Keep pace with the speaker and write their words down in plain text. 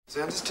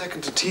Xander's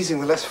taken to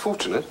teasing the less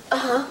fortunate.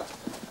 Uh-huh.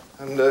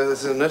 And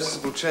there's a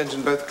noticeable change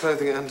in both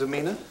clothing and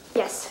demeanour.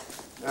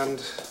 Yes.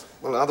 And,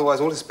 well, otherwise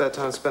all his spare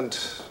time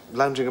spent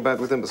lounging about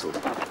with imbeciles.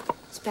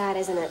 It's bad,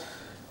 isn't it?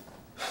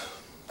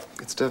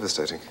 It's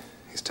devastating.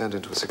 He's turned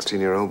into a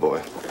 16-year-old boy.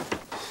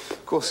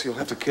 Of course, you'll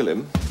have to kill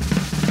him.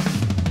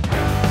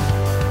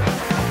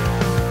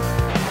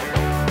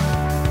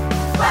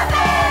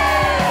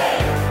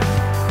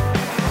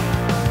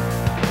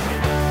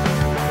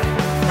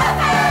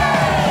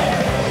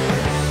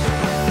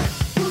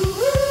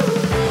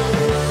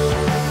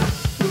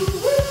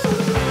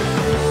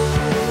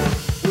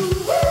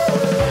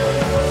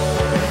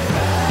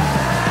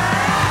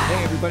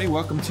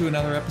 Welcome to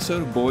another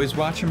episode of Boys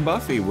Watching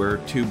Buffy. We're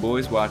two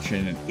boys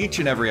watching each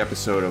and every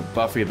episode of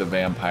Buffy the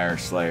Vampire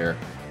Slayer,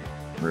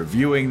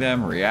 reviewing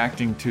them,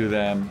 reacting to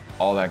them,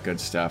 all that good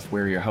stuff.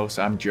 We're your hosts.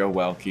 I'm Joe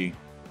Welke.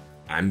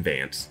 I'm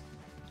Vance.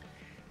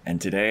 And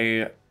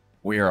today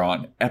we are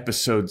on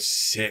episode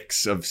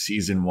 6 of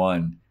season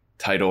 1,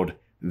 titled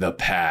The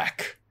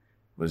Pack.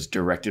 It was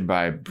directed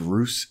by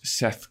Bruce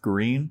Seth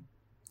Green,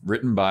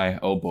 written by,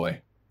 oh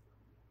boy,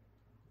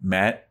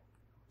 Matt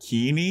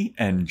Keeney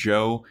and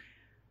Joe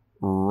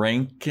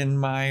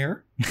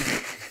Rankenmeyer.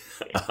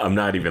 I'm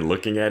not even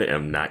looking at it.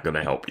 I'm not going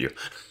to help you.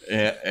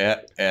 Yeah.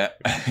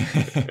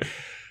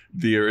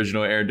 The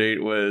original air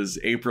date was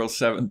April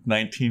 7th,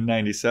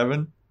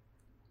 1997,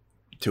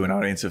 to an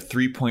audience of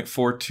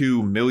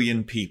 3.42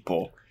 million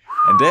people.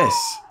 And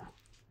this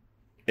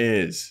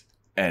is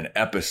an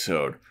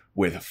episode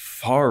with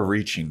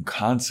far-reaching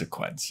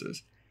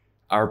consequences.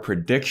 Our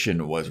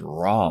prediction was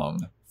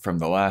wrong from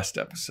the last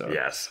episode.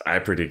 Yes, I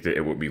predicted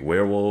it would be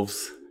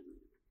werewolves.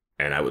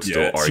 And I would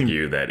still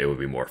argue that it would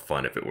be more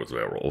fun if it was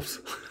werewolves.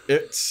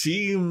 It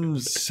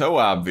seems so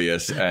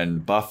obvious,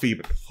 and Buffy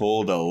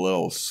pulled a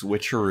little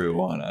switcheroo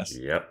on us.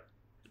 Yep.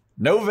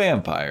 No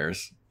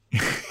vampires.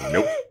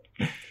 Nope.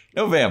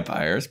 No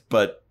vampires,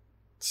 but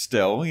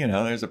still, you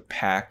know, there's a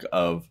pack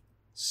of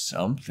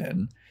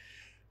something.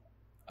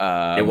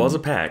 It was a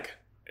pack.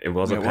 It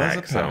was a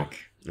pack. So,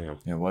 yeah.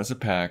 It was a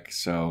pack,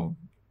 so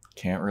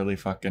can't really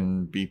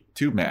fucking be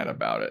too mad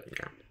about it.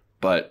 Yeah.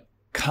 But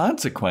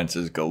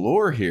consequences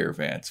galore here,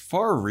 Vance.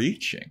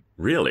 Far-reaching.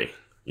 Really?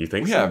 You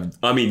think so?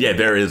 I mean,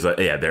 there is a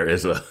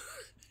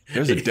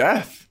there's a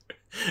death.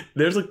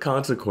 There's a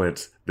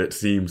consequence that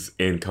seems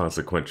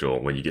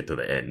inconsequential when you get to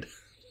the end.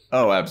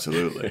 Oh,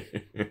 absolutely.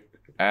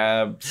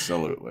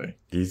 Absolutely.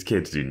 These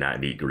kids do not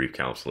need grief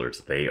counselors.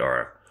 They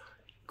are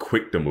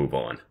quick to move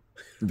on.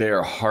 They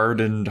are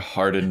hardened,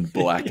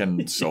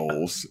 blackened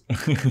souls.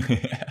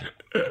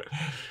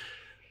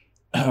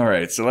 All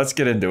right, so let's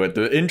get into it.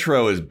 The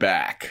intro is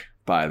back,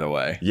 by the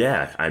way.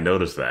 Yeah, I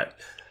noticed that.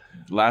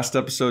 Last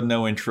episode,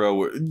 no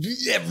intro.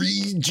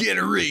 Every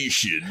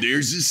generation,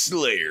 there's a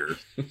Slayer.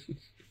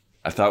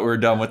 I thought we were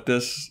done with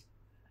this.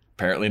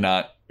 Apparently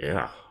not.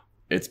 Yeah.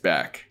 It's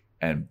back,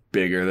 and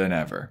bigger than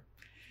ever.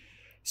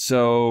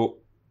 So,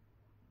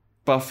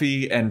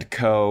 Buffy and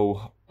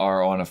Co.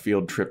 are on a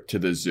field trip to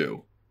the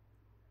zoo.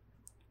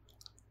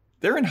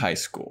 They're in high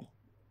school.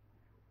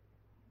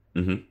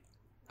 Mm-hmm.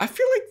 I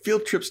feel like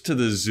field trips to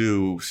the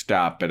zoo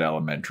stop at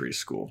elementary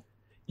school.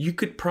 You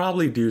could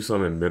probably do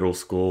some in middle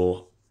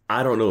school.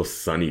 I don't know if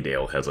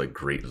Sunnydale has a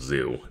great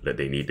zoo that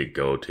they need to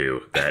go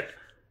to. That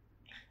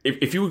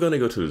if you were going to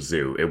go to the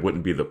zoo, it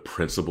wouldn't be the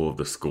principal of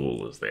the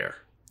school is there.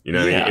 You know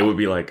what I mean? It would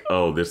be like,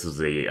 oh, this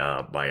is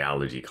a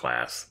biology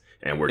class,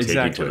 and we're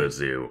taking to the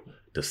zoo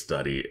to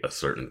study a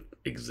certain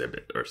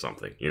exhibit or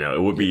something. You know,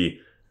 it would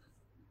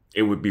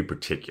be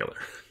particular.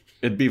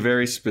 It'd be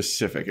very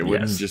specific. It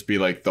wouldn't just be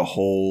like the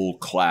whole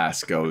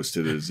class goes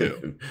to the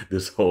zoo.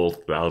 This whole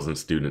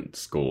 1,000-student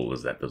school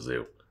is at the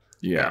zoo.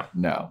 Yeah,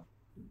 no.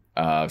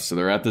 So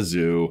they're at the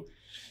zoo,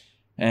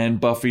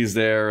 and Buffy's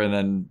there, and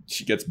then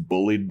she gets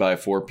bullied by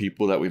 4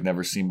 people that we've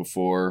never seen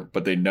before,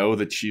 but they know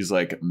that she's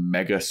like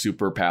mega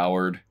super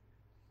powered.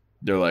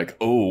 They're like,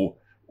 oh,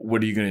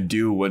 what are you going to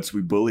do once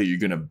we bully you?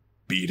 You're going to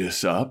beat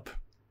us up?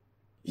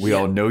 We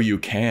all know you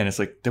can. It's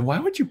like, then why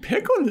would you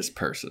pick on this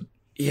person?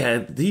 Yeah,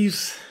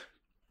 these...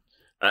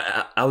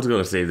 I was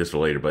going to save this for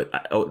later, but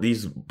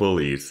these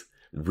bullies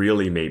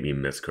really made me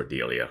miss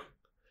Cordelia.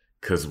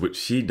 Because what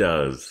she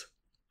does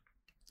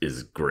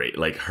is great.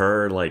 Like,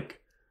 her,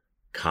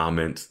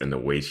 comments and the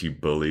way she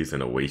bullies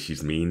and the way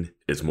she's mean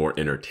is more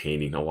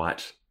entertaining to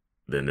watch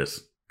than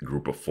this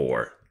group of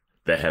 4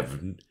 that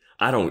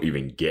I don't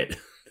even get.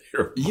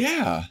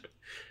 Yeah.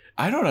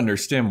 I don't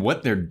understand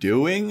what they're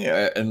doing.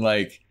 And,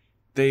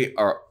 they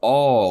are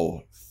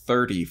all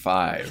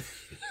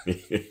 35.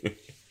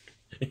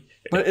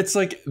 But it's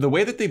like the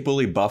way that they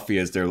bully Buffy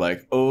is they're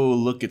like, oh,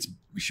 look,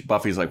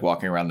 Buffy's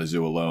walking around the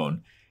zoo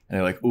alone. And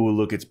they're like, oh,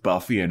 look, it's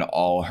Buffy and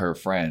all her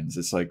friends.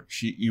 It's like,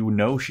 she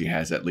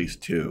has at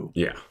least 2.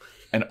 Yeah.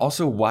 And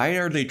also, why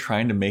are they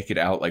trying to make it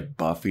out like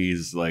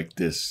Buffy's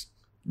this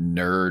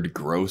nerd,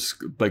 gross,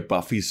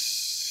 Buffy's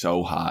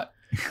so hot?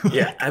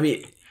 Yeah, I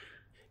mean,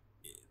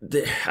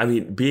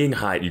 being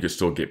hot, you could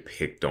still get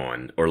picked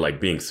on, or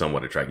being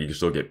somewhat attractive, you could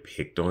still get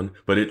picked on.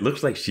 But it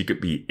looks like she could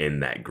be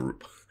in that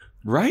group.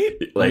 Right?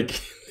 Like,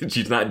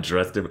 she's not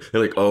dressed in.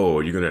 They're like, oh,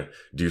 are you gonna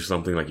do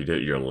something like you did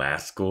at your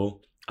last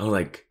school? I'm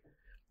like,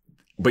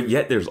 but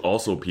yet there's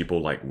also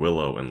people like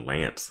Willow and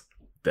Lance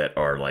that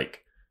are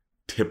like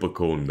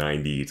typical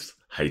 90s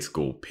high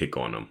school pick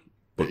on them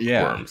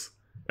bookworms.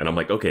 And I'm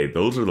like, okay,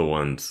 those are the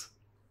ones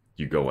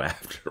you go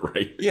after,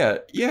 right?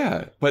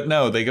 Yeah. But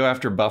no, they go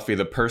after Buffy,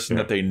 the person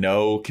that they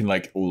know can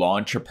like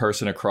launch a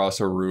person across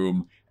a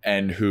room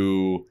and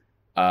who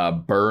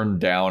burned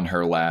down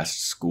her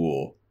last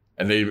school.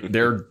 And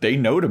they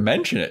know to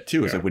mention it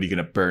too. It's like, what are you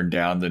going to burn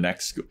down the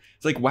next school?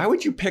 It's like, why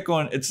would you pick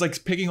on? It's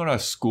like picking on a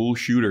school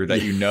shooter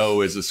that you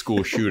know is a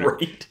school shooter.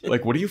 Right.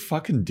 Like, what are you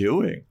fucking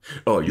doing?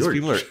 Oh,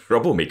 you're a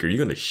troublemaker. You're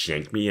going to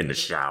shank me in the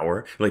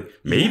shower? Like,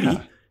 maybe.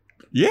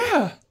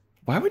 Yeah.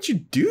 Why would you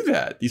do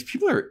that? These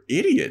people are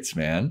idiots,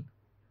 man.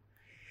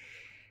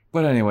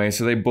 But anyway,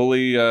 so they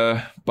bully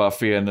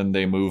Buffy, and then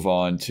they move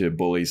on to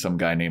bully some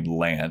guy named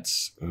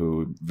Lance,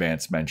 who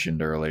Vance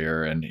mentioned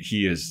earlier. And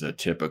he is a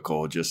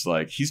typical, just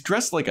like, he's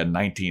dressed like a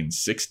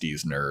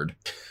 1960s nerd.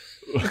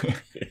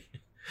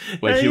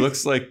 Like, he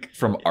looks like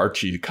from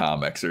Archie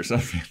comics or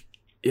something.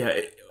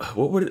 Yeah.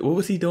 What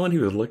was he doing? He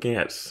was looking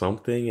at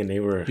something, and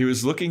he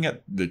was looking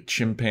at the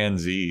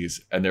chimpanzees,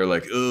 and they're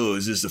like, oh,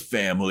 is this a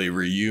family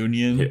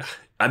reunion? Yeah.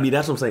 I mean,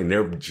 that's what I'm saying.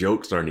 Their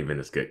jokes aren't even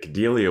as good.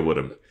 Cordelia would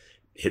have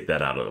hit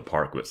that out of the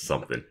park with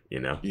something, you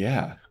know?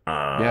 Yeah.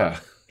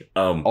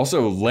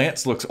 Also,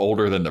 Lance looks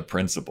older than the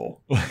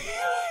principal.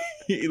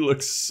 He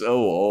looks so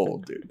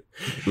old, dude.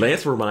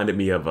 Lance reminded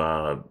me of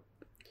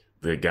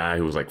the guy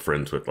who was like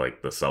friends with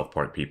like the South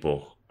Park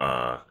people.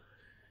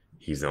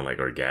 He's in like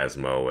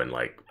Orgasmo and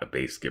like a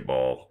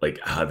basketball. Like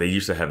they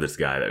used to have this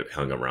guy that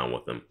hung around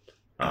with them.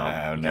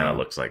 Kind of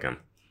looks like him.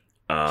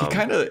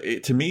 He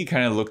to me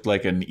kind of looked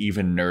like an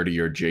even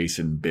nerdier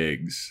Jason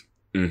Biggs.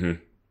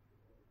 Mm-hmm.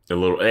 A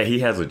little. He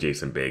has a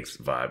Jason Biggs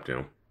vibe to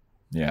him.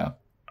 Yeah.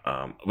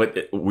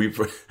 But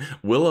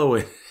Willow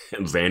and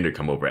Xander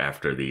come over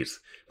after these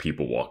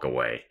people walk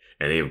away,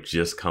 and they've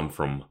just come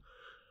from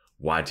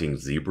watching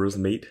zebras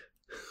mate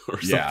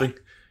or something.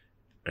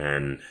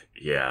 And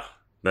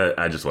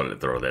I just wanted to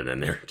throw that in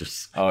there,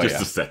 just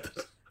to set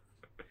the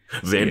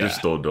Xander's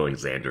still doing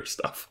Xander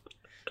stuff.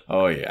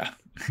 Oh yeah.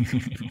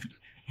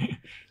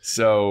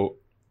 So,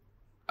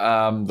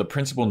 the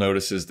principal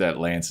notices that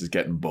Lance is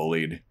getting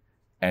bullied,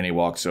 and he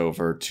walks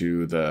over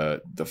to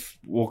the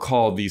we'll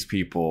call these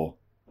people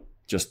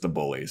just the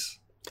bullies.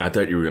 I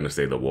thought you were going to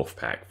say the wolf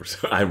pack.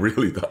 I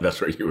really thought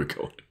that's where you were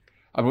going.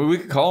 I mean, we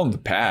could call them the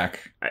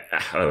pack.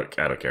 I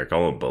don't care.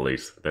 Call them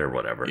bullies. They're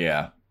whatever.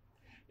 Yeah.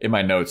 In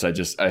my notes,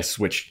 I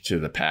switched to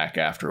the pack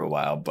after a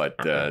while, but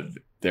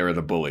they were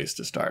the bullies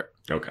to start.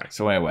 Okay.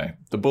 So anyway,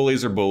 the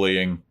bullies are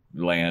bullying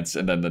Lance,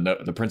 and then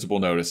the principal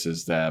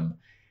notices them,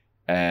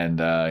 and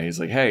he's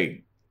like,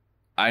 "Hey,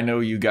 I know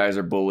you guys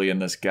are bullying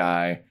this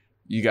guy.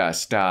 You gotta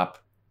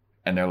stop."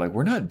 And they're like,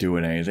 "We're not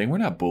doing anything. We're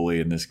not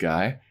bullying this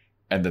guy."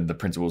 And then the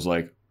principal's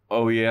like,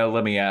 "Oh yeah,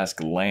 let me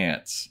ask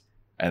Lance."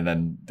 And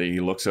then he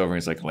looks over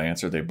and he's like,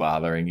 "Lance, are they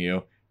bothering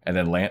you?" And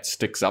then Lance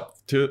sticks up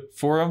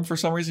for him for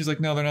some reason. He's like,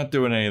 "No, they're not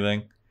doing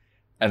anything."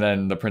 And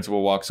then the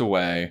principal walks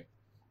away,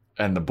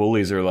 and the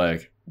bullies are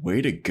like,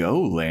 "Way to go,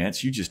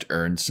 Lance. You just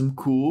earned some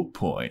cool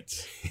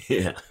points."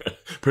 Yeah.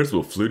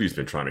 Principal Flutie's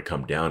been trying to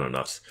come down on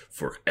us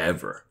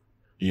forever.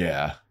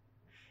 Yeah.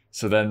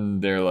 So then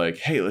they're like,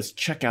 "Hey, let's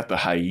check out the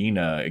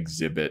hyena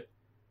exhibit."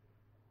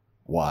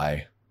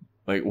 Why?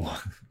 Like,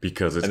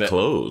 because it's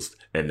closed,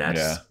 and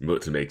that's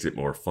what makes it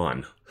more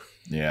fun.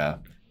 Yeah.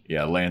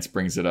 Yeah, Lance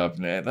brings it up,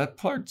 and that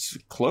part's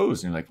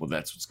closed. And you're like, well,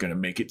 that's what's going to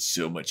make it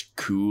so much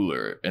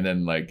cooler. And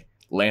then, like,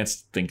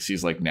 Lance thinks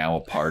he's, like, now a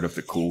part of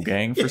the cool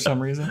gang for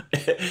some reason.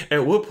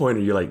 At what point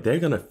are you like, they're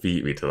going to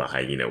feed me to the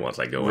hyena once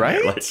I go in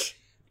there? Like,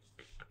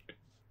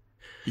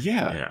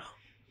 yeah.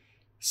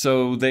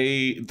 So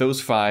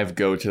those five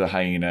go to the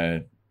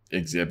hyena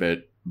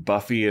exhibit.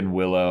 Buffy and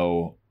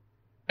Willow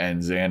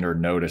and Xander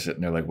notice it,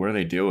 and they're like, what are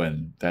they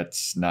doing?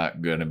 That's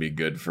not going to be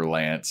good for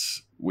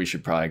Lance. We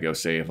should probably go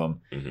save him.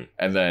 Mm-hmm.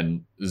 And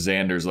then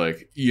Xander's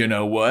like, you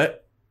know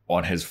what?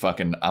 On his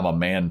fucking I'm a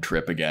man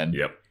trip again.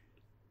 Yep.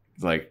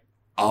 Like,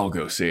 I'll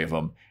go save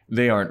them.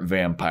 They aren't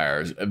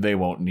vampires. They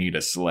won't need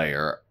a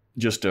slayer.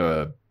 Just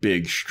a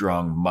big,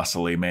 strong,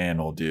 muscly man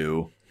will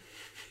do.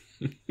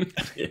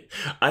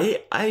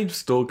 I'm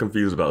still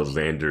confused about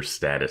Xander's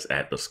status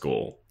at the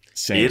school.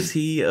 Same. Is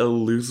he a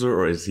loser,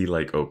 or is he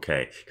like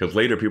okay? Because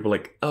later people are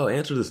like, oh,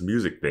 answer this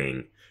music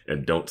thing,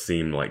 and don't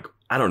seem like,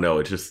 I don't know.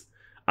 It's just,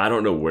 I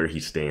don't know where he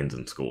stands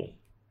in school.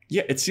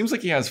 Yeah, it seems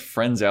like he has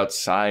friends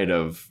outside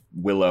of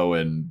Willow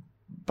and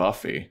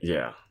Buffy.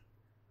 Yeah.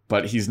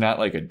 But he's not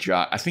like a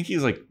jock. I think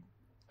he's like,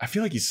 I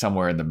feel like he's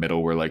somewhere in the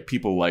middle where like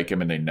people like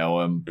him and they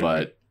know him,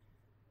 but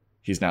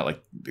he's not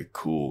like the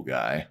cool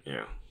guy.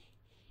 Yeah.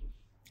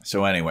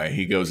 So anyway,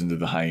 he goes into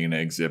the hyena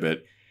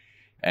exhibit,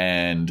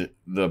 and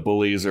the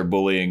bullies are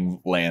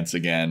bullying Lance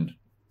again.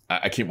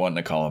 I keep wanting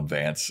to call him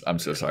Vance. I'm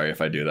so sorry if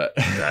I do that.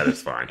 That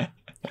is fine.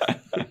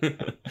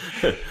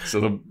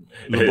 So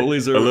The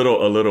bullies are a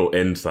little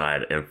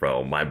inside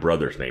info. My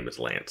brother's name is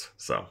Lance,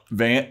 so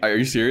Are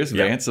you serious?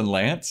 Yeah. Vance and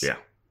Lance? yeah,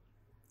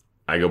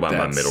 I go by my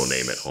That's- middle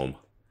name at home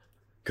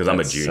because I'm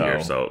a that's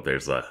junior. so- So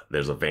there's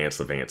a Vance,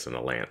 and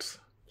a Lance.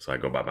 So I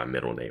go by my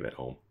middle name at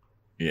home.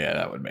 Yeah,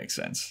 that would make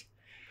sense.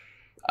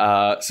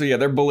 So yeah,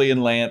 they're bullying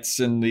Lance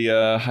in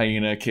the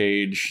hyena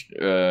cage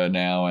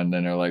now, and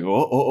then they're like,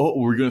 "Oh,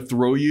 we're gonna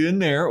throw you in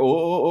there!"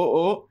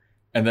 Oh,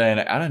 and then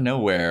out of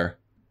nowhere,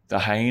 the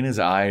hyena's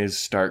eyes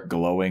start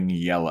glowing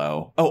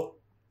yellow. Oh,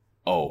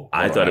 I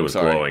hold thought on, it I'm was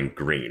sorry. glowing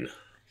green,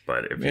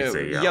 but if you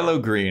say yellow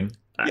green,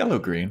 yellow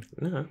green,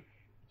 yeah.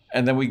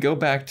 and then we go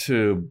back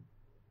to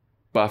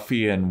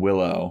Buffy and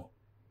Willow,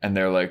 and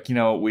they're like,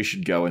 we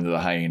should go into the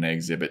hyena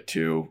exhibit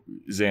too.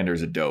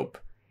 Xander's a dope.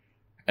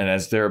 And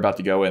as they're about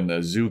to go in, the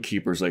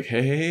zookeeper's like,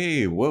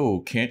 hey, whoa,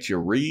 can't you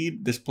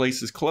read? This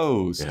place is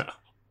closed. Yeah.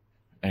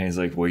 And he's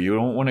like, well, you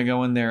don't want to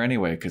go in there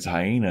anyway, because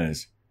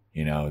hyenas,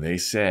 they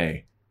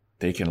say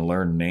they can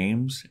learn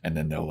names and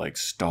then they'll like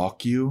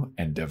stalk you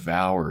and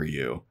devour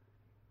you.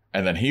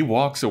 And then he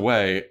walks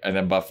away, and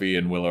then Buffy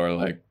and Willow are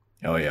like,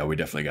 oh yeah, we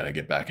definitely got to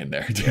get back in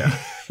there.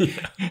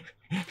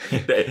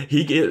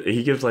 he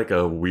gives like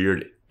a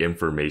weird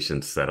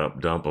information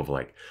setup dump of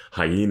like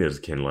hyenas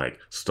can like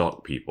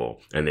stalk people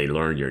and they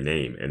learn your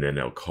name and then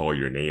they'll call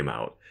your name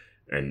out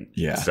and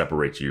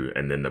separate you,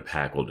 and then the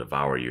pack will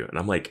devour you. And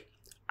I'm like,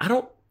 I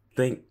don't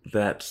think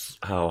that's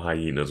how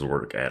hyenas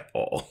work at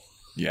all.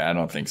 Yeah, I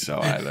don't think so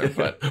either.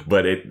 But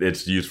but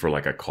it's used for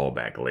like a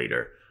callback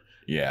later.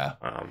 Yeah.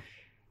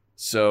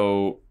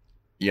 So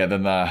yeah,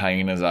 then the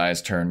hyena's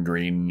eyes turn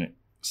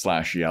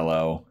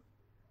green/yellow.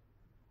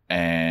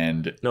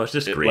 And no, it's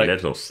just green. like,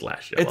 there's no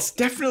slash yellow. It's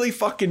definitely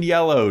fucking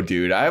yellow,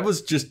 dude. I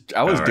was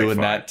All doing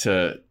right,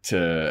 that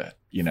to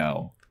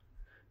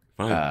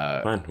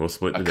fine. We'll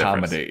split the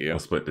accommodate difference. you. We'll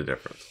split the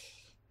difference.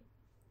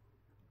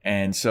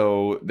 And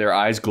so their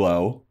eyes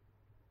glow,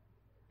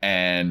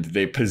 and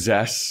they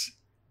possess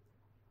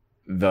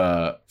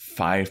the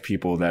 5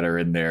 people that are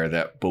in there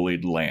that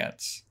bullied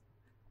Lance.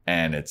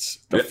 And it's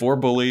the 4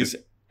 bullies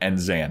and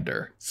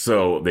Xander.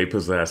 So they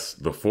possess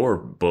the 4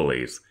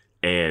 bullies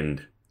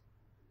and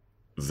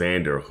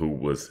Xander, who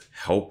was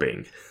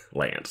helping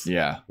Lance.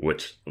 Yeah.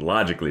 Which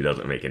logically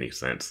doesn't make any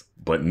sense,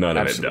 but none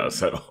Absolutely. of it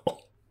does at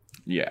all.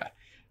 Yeah.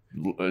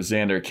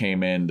 Xander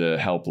came in to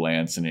help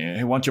Lance, and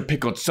hey, why don't you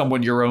pick on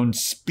someone your own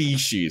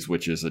species,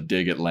 which is a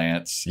dig at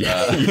Lance.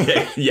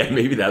 Yeah,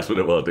 maybe that's what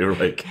it was.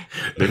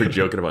 They were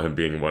joking about him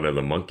being one of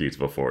the monkeys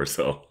before,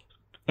 so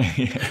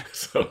yeah.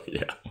 So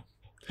yeah.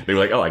 They were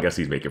like, oh, I guess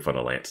he's making fun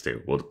of Lance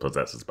too. We'll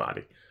possess his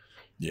body.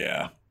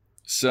 Yeah.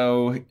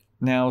 So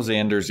now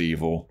Xander's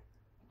evil.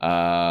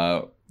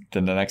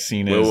 Then the next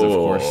scene is, of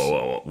course...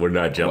 Whoa. We're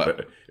not jumping.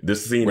 What?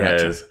 This scene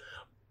has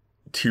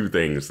 2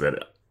 things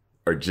that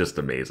are just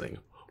amazing.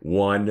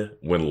 One,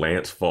 when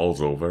Lance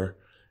falls over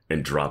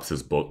and drops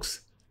his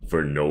books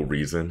for no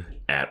reason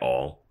at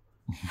all.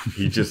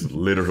 He just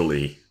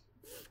literally...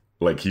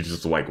 he's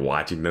just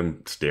watching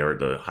them stare at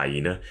the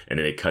hyena, and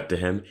then they cut to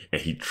him,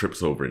 and he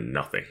trips over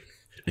nothing.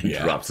 And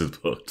drops his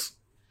books.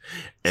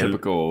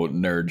 Typical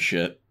nerd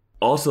shit.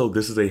 Also,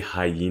 this is a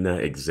hyena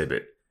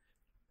exhibit,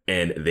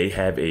 and they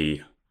have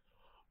a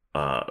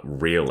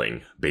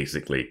railing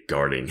basically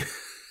guarding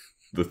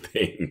the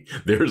thing.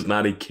 There's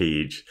not a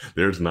cage.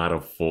 There's not a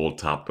full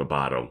top to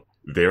bottom.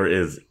 There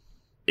is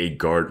a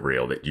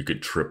guardrail that you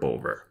could trip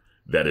over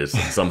that is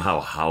somehow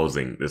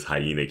housing this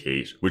hyena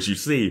cage, which you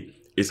see,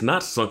 it's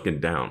not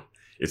sunken down.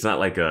 It's not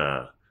like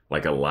a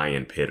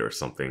lion pit or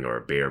something, or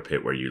a bear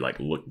pit where you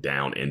look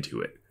down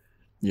into it.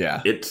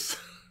 Yeah. It's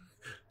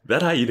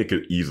that hyena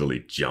could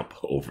easily jump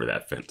over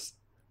that fence.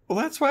 Well,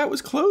 that's why it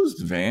was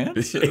closed,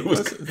 Vance. It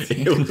was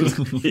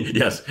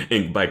yes,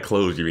 and by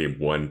closed you mean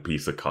one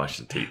piece of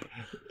caution tape.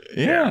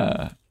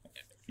 Yeah,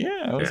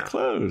 it was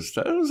closed.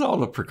 That was all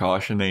the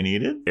precaution they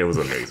needed. It was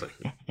amazing.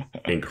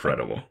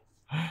 Incredible.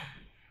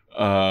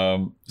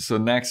 So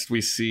next we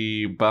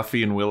see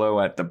Buffy and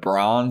Willow at the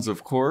Bronze,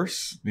 of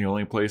course, the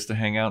only place to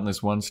hang out in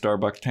this one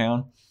Starbucks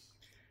town.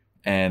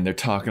 And they're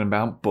talking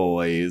about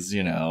boys,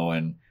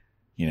 and,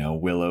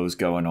 Willow's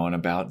going on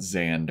about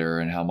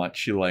Xander and how much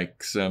she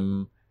likes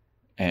him.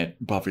 And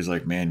Buffy's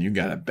like, man, you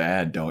got it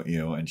bad, don't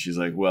you? And she's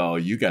like, well,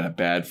 you got it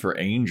bad for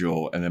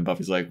Angel. And then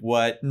Buffy's like,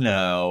 what?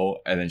 No.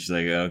 And then she's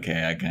like,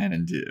 okay, I kind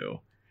of do.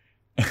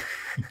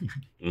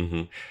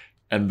 Mm-hmm.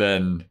 And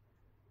then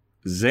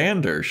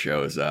Xander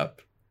shows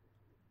up,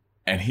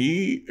 and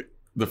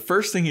the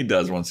first thing he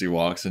does once he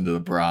walks into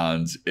the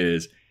Bronze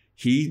is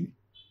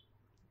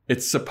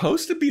it's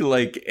supposed to be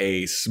like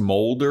a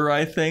smolder,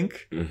 I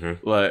think.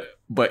 Mm-hmm.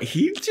 But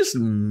he just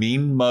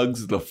mean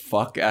mugs the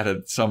fuck out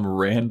of some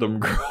random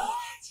girl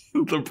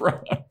in the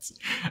Bronze.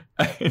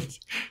 And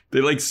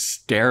they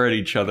stare at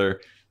each other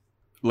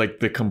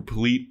like the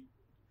complete,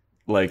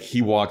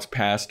 he walks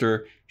past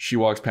her, she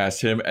walks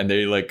past him, and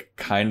they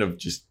kind of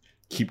just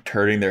keep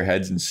turning their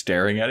heads and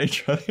staring at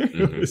each other.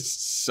 Mm-hmm. It was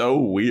so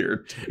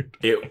weird,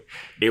 dude.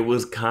 It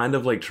was kind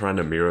of trying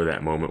to mirror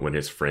that moment when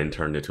his friend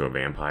turned into a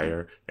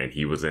vampire and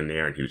he was in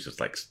there and he was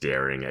just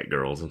staring at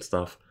girls and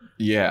stuff.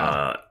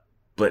 Yeah.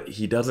 But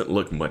he doesn't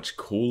look much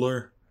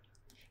cooler.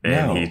 And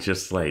No. he's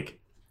just like,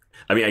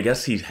 I mean, I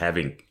guess he's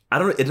having, I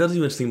don't, it doesn't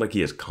even seem like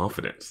he has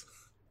confidence.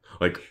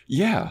 Like,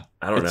 Yeah.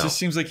 I don't know. It just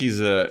seems like he's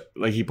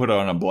like he put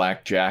on a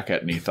black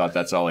jacket and he thought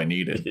that's all he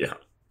needed. Yeah.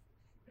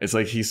 It's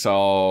like he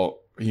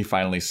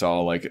finally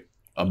saw like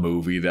a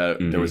movie that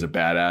there was a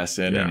badass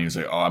in, Yeah. and he was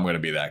like, oh, I'm going to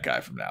be that guy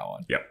from now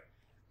on. Yep.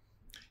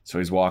 So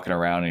he's walking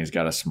around and he's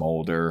got a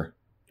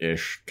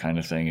smolder-ish kind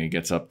of thing. He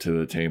gets up to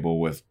the table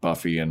with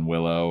Buffy and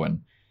Willow,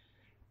 and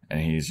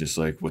he's just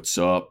like, what's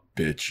up,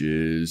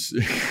 bitches?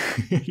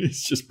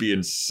 He's just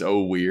being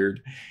so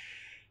weird.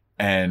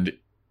 And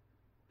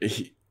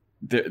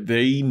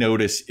they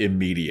notice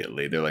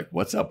immediately. They're like,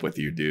 what's up with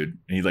you, dude?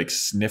 And he's like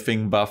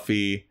sniffing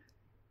Buffy.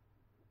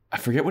 I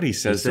forget what he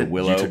says to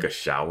Willow. You took a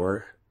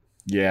shower?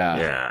 Yeah.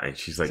 Yeah. And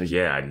she's like,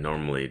 yeah, I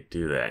normally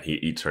do that. He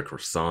eats her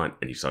croissant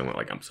and he's talking about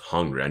like, I'm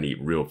hungry. I need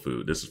real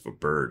food. This is for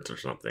birds or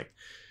something.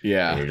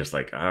 Yeah. And you're just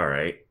like, all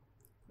right.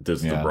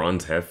 Does the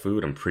Bronze have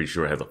food? I'm pretty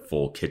sure it has a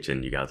full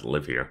kitchen. You guys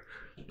live here.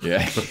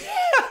 Yeah.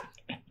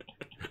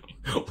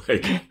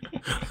 Like,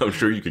 I'm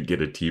sure you could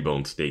get a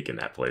T-bone steak in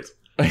that place.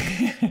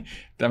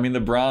 I mean, the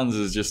Bronze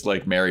is just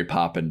like Mary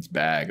Poppins'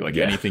 bag. Like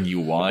anything you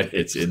want,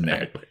 it's in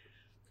there.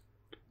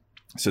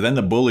 So then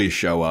the bullies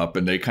show up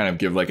and they kind of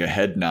give like a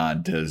head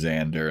nod to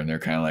Xander, and they're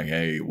kind of like,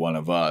 hey, one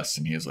of us.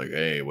 And he's like,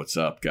 hey, what's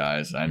up,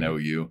 guys? I know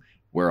you.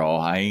 We're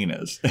all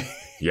hyenas.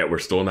 Yet we're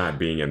still not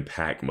being in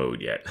pack mode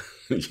yet.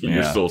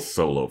 You're still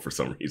solo for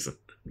some reason.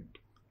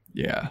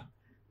 Yeah.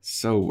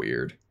 So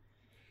weird.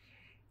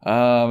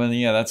 And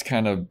yeah, that's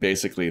kind of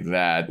basically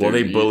that. Well,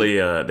 they bully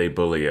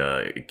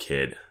a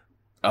kid.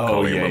 Oh,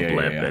 calling yeah, him a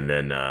blimp, yeah. and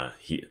then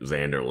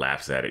Xander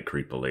laughs at it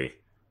creepily,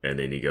 and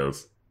then he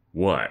goes,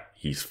 "What?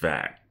 He's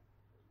fat."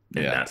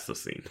 And that's the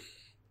scene.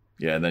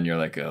 Yeah, and then you're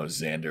like, "Oh,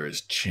 Xander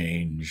has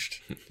changed."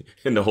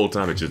 And the whole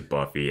time it's just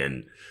Buffy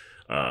and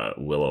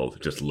Willow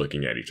just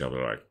looking at each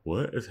other like,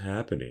 "What is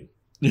happening?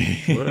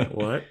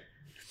 What?"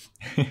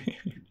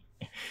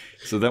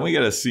 So then we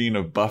get a scene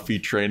of Buffy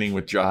training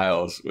with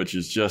Giles, which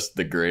is just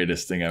the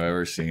greatest thing I've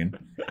ever seen.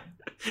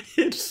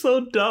 It's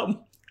so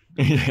dumb.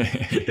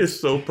 It's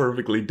so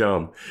perfectly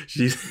dumb.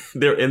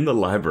 They're in the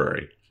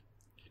library.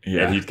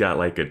 Yeah. And he's got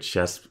like a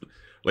chest,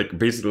 like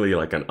basically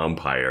like an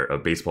umpire, a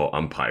baseball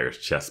umpire's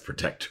chest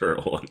protector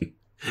on.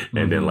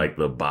 And then like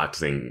the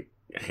boxing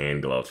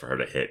hand gloves for her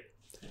to hit.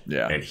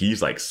 Yeah. And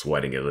he's like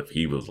sweating as if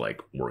he was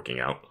like working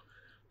out.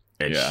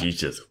 And she's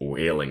just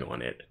wailing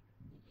on it.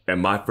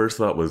 And my first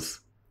thought was,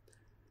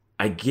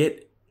 I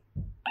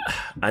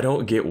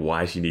don't get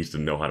why she needs to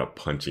know how to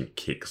punch and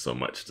kick so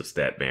much to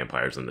stab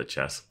vampires in the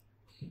chest.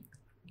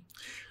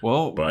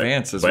 Well,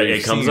 Vance, but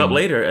it comes up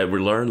later, and we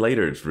learn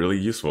later it's really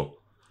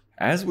useful.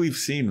 As we've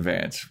seen,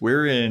 Vance,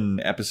 we're in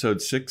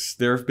episode 6.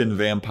 There have been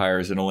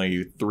vampires in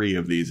only 3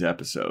 of these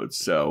episodes,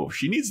 so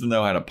she needs to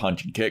know how to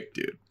punch and kick,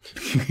 dude.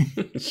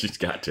 She's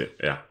got to,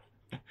 yeah.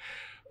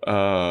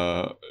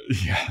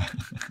 Yeah.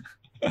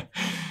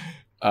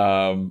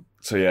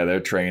 So yeah, they're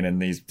training.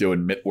 He's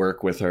doing mitt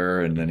work with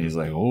her, and then he's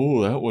like,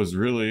 "Oh, that was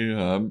really.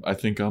 I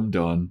think I'm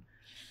done."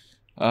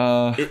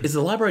 Is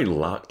the library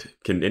locked?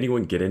 Can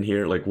anyone get in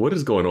here? Like, what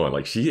is going on?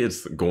 Like, she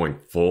is going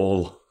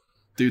full.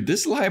 Dude,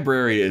 this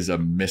library is a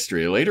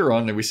mystery. Later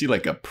on, we see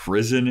like a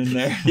prison in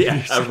there.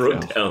 Yeah, I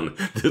wrote down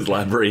this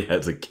library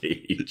has a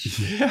cage.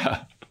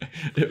 Yeah,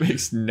 it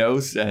makes no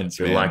sense.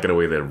 They're locking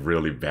away their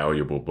really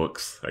valuable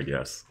books, I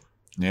guess.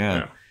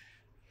 Yeah.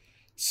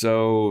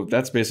 So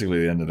that's basically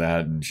the end of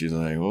that. And she's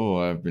like, "Oh,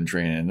 I've been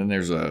training." And then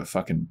there's a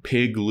fucking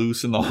pig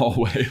loose in the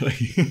hallway.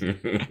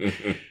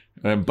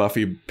 And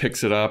Buffy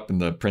picks it up,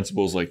 and the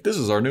principal's like, "This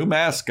is our new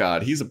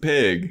mascot. He's a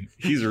pig.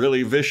 He's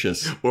really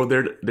vicious." Well,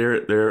 they're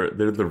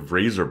the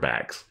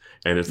Razorbacks,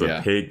 and it's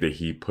a pig that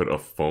he put a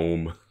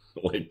foam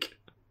like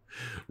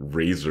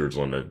razors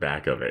on the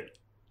back of it,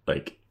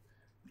 like.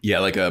 Yeah,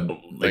 like a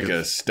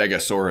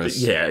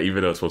stegosaurus. Yeah,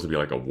 even though it's supposed to be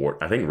like a wart.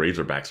 I think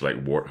Razorbacks are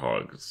like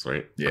warthogs,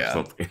 right? Yeah,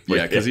 like,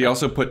 yeah, because he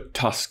also put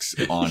tusks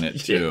on it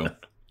too.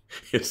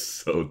 It's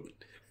so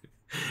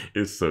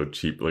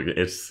cheap. Like,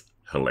 it's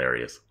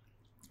hilarious.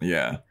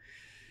 Yeah.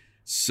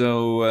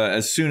 So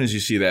as soon as you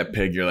see that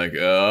pig, you're like,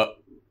 "Oh,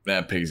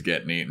 that pig's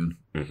getting eaten."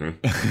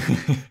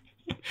 Mm-hmm.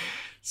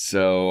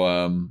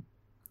 So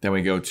then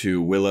we go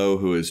to Willow,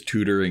 who is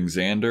tutoring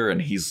Xander,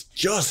 and he's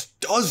just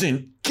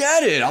doesn't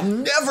get it.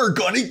 I'm never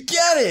gonna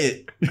get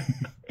it.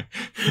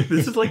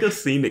 This is like a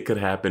scene that could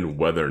happen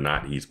whether or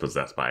not he's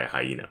possessed by a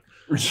hyena.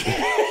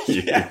 Yes.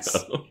 You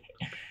know?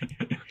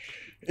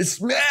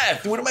 It's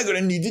math. What am I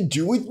gonna need to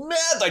do with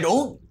math? I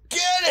don't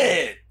get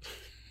it.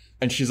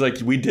 And she's like,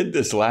 "We did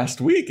this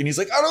last week." And he's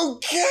like, "I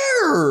don't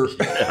care."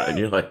 Yeah, and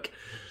you're like,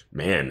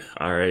 man,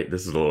 all right,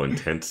 this is a little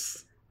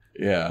intense.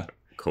 Yeah.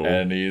 Cool.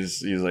 And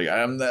he's like,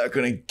 "I'm not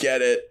going to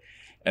get it."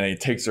 And he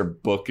takes her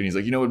book and he's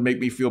like, "You know what would make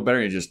me feel better?"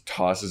 And he just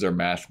tosses her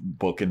math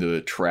book into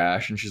the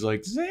trash. And she's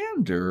like,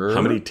 "Xander."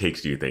 How many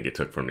takes do you think it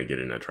took for him to get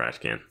in a trash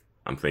can?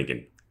 I'm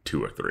thinking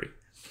 2 or 3.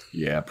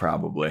 Yeah,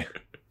 probably.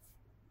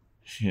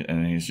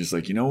 And he's just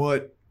like, "You know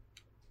what?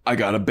 I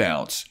got to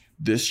bounce.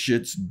 This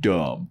shit's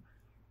dumb."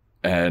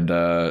 And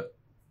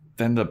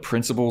then the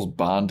principal's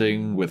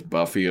bonding with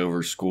Buffy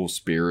over school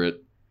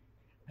spirit.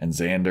 And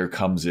Xander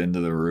comes into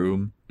the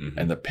room. Mhm.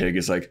 And the pig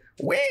is like,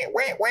 wah,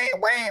 wah, wah,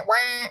 wah,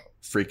 wah,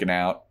 freaking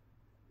out.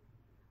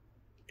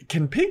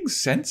 Can pigs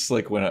sense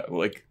like when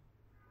like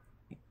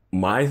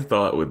My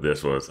thought with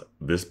this was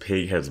this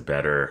pig has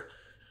better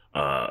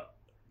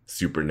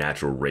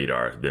supernatural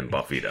radar than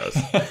Buffy does.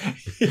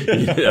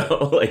 You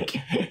know, like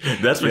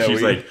that's what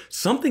she's like.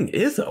 Something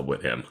is up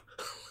with him.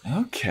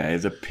 Okay,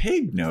 the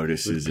pig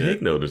notices The pig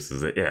it.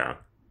 notices it. Yeah.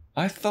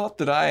 I thought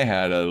that I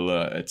had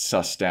it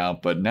sussed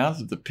out, but now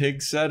that the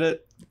pig said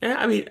it, Yeah.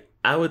 I mean,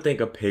 I would think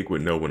a pig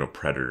would know when a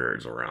predator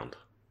is around.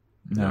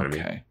 You know what I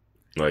mean? okay.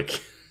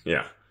 Like,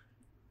 yeah.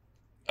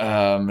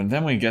 And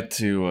then we get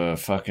to a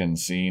fucking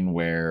scene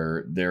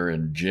where they're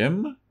in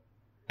gym,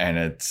 and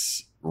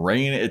it's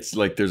rain. It's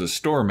like there's a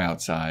storm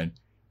outside,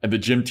 and the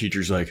gym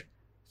teacher's like,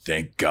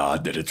 "Thank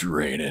God that it's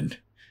raining,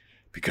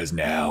 because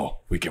now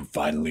we can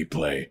finally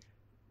play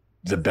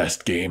the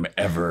best game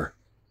ever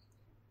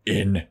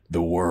in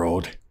the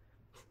world,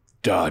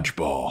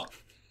 dodgeball.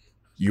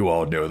 You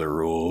all know the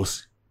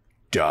rules.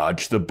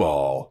 Dodge the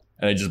ball."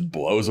 And it just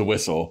blows a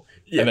whistle,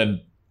 Yeah. and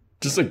then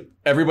just like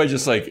everybody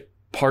just like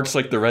parts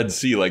like the Red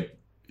Sea. Like,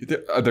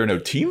 are there no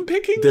team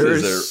pickings? There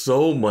Is is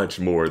so much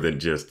more than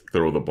just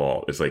throw the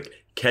ball. It's like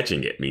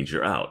catching it means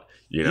you're out.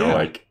 You know, Yeah.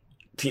 like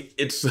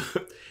it's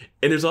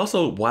and there's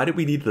also why do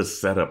we need the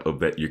setup of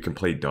that you can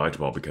play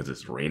dodgeball because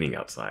it's raining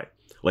outside?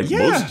 Like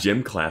Yeah. most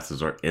gym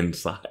classes are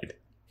inside.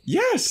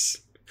 Yes.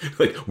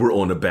 Like we're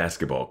on a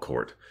basketball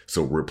court,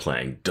 so we're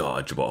playing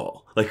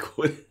dodgeball. Like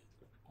what?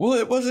 Well,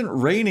 it wasn't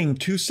raining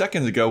 2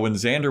 seconds ago when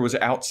Xander was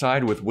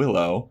outside with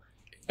Willow,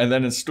 and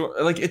then in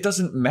like it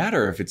doesn't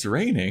matter if it's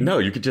raining. No,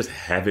 you could just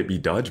have it be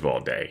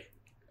dodgeball day.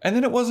 And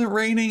then it wasn't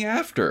raining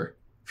after.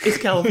 It's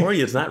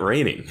California. It's not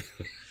raining.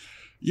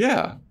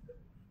 Yeah.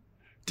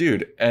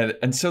 Dude,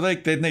 and so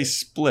like then they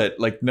split,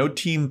 like no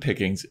team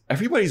pickings.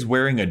 Everybody's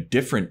wearing a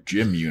different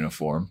gym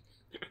uniform.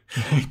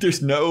 Like,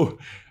 there's no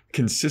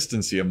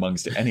consistency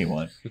amongst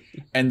anyone.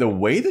 And the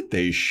way that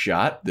they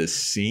shot this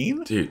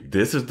scene. Dude,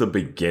 this is the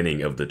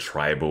beginning of the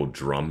tribal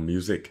drum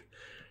music.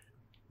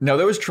 Now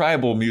there was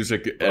tribal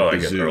music at I the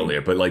guess zoo.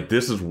 earlier, but like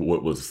this is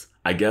what was,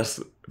 I guess,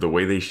 the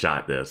way they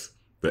shot this,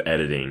 the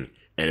editing,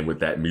 and with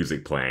that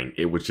music playing,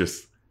 it was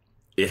just,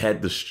 it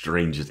had the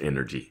strangest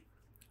energy.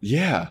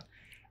 Yeah.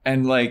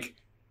 And like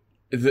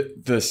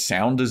the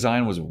sound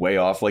design was way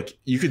off. Like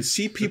you could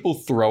see people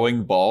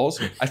throwing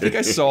balls. I think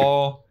I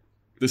saw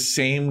the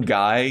same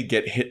guy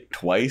get hit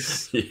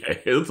twice. Yeah,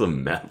 it was a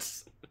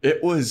mess.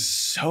 It was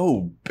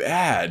so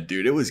bad,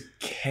 dude. It was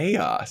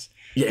chaos.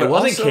 Yeah, But it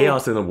wasn't also-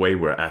 chaos in a way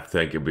where I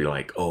think it'd be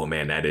like, oh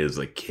man, that is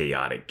a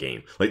chaotic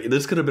game. Like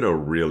this could have been a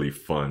really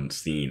fun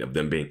scene of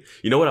them being.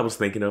 You know what I was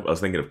thinking of? I was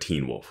thinking of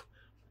Teen Wolf.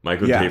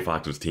 Michael Yeah. J.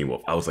 Fox was Teen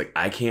Wolf. I was like,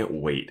 I can't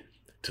wait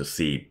to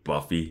see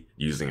Buffy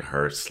using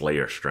her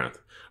Slayer strength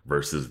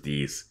versus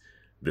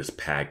this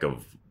pack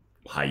of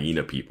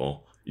hyena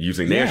people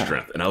using their Yeah.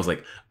 strength. And I was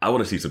like, I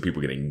want to see some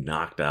people getting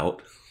knocked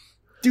out.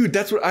 Dude,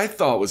 that's what I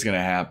thought was going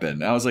to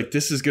happen. I was like,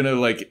 this is going to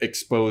like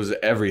expose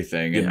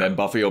everything. And Yeah. then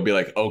Buffy will be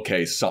like,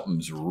 okay,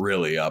 something's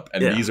really up.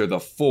 And Yeah. these are the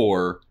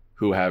 4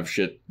 who have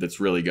shit that's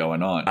really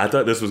going on. I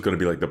thought this was going to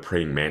be like the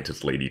praying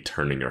mantis lady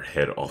turning her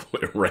head all the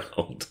way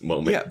around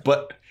moment. Yeah,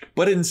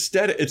 but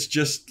instead it's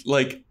just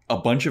like a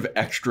bunch of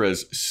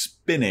extras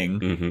spinning,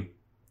 Mm-hmm.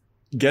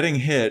 getting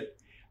hit,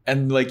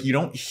 and like you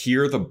don't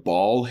hear the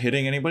ball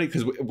hitting anybody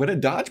because when a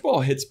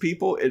dodgeball hits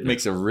people, it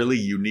makes a really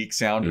unique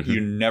sound. Mhm. You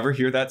never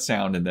hear that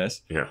sound in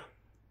this. Yeah.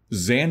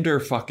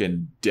 Xander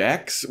fucking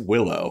decks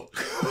Willow.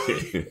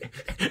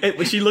 And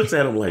when she looks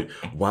at him like,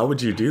 why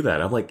would you do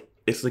that? I'm like,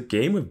 it's a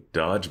game of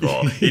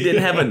dodgeball. He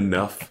didn't have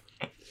enough.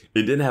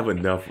 It didn't have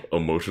enough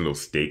emotional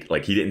stake.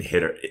 Like he didn't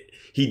hit her.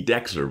 He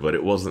decks her, but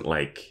it wasn't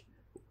like.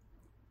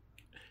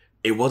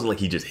 It wasn't like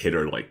he just hit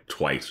her like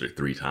twice or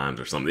 3 times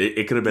or something.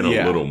 It could have been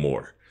Yeah. a little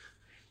more.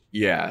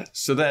 Yeah.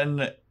 So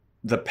then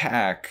the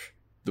pack,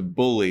 the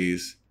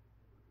bullies,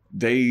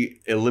 they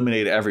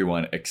eliminate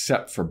everyone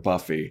except for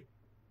Buffy.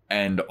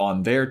 And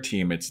on their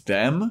team, it's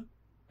them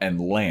and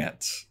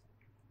Lance.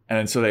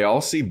 And so they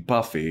all see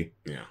Buffy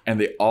Yeah. and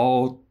they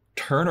all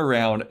turn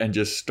around and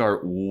just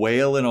start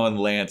wailing on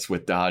Lance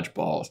with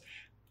dodgeballs.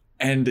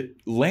 And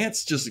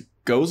Lance just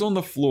goes on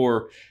the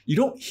floor. You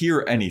don't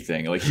hear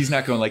anything. Like he's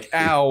not going like,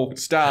 ow,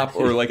 stop,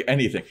 or like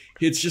anything.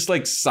 It's just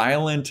like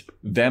silent,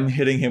 them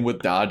hitting him with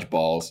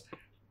dodgeballs.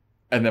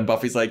 And then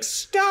Buffy's like,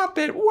 stop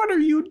it. What are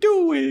you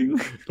doing?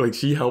 Like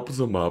she helps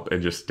him up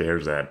and just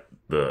stares at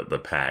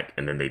the pack,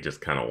 and then they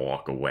just kind of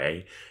walk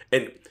away.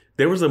 And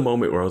there was a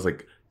moment where I was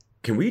like,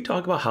 can we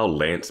talk about how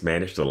Lance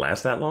managed to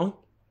last that long?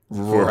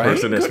 For a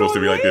person that's Good supposed to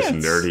be on like this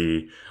Lance.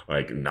 nerdy,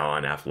 like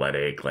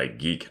non-athletic, like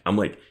geek. I'm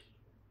like,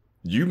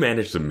 you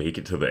managed to make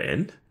it to the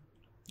end?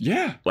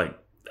 Yeah. Like,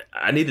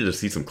 I needed to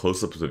see some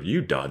close-ups of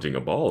you dodging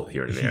a ball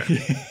here and there,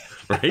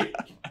 right?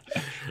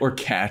 Or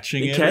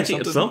catching it. Catching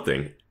or it,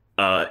 something.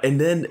 something. And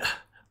then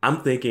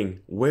I'm thinking,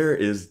 where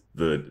is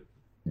the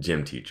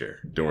gym teacher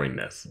during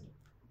this?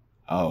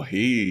 Oh,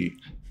 he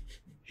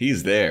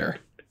he's there.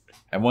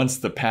 And once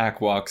the pack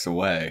walks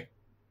away,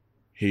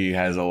 he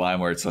has a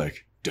line where it's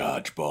like,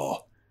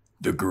 dodgeball,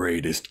 the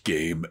greatest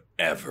game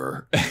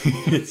ever.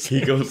 He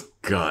goes,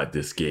 God,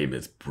 this game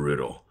is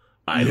brutal.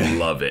 I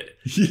love it.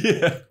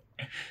 Yeah.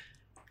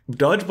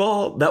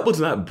 Dodgeball, that was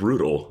not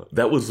brutal.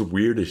 That was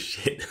weird as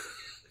shit.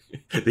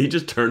 They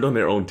just turned on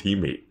their own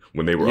teammate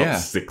when they were up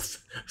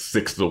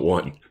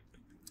 6-1.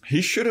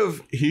 He should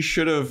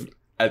have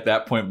at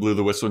that point blew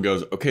the whistle and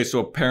goes, okay, so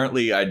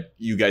apparently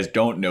you guys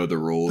don't know the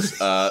rules.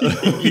 Yeah,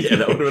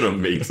 that would have been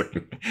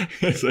amazing.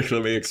 It's like,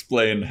 let me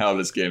explain how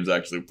this game's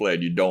actually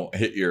played. You don't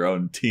hit your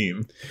own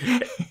team.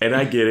 And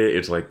I get it.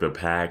 It's like the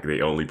pack. They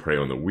only prey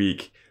on the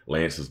weak.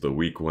 Lance is the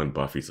weak one.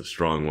 Buffy's the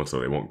strong one, so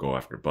they won't go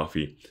after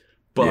Buffy.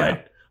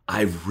 But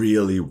I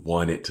really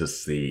wanted to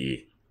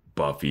see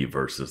Buffy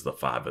versus the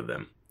 5 of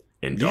them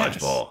in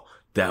Dodgeball. Yes.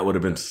 That would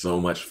have been so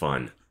much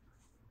fun.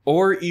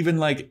 Or even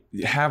like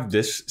have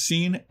this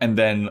scene and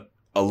then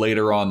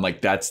later on, like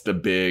that's the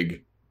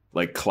big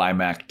like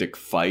climactic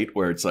fight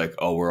where it's like,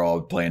 oh, we're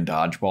all playing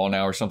dodgeball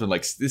now or something.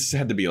 Like this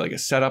had to be like a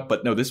setup,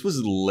 but no, this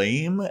was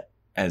lame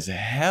as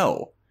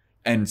hell.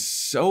 And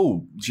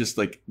so just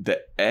like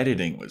the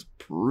editing was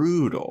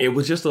brutal. It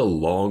was just a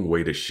long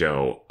way to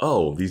show,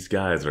 oh, these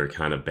guys are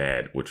kind of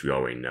bad, which we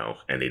already know.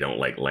 And they don't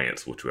like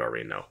Lance, which we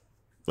already know.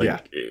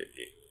 Like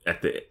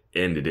at the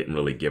end, it didn't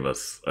really give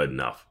us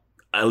enough.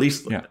 At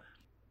least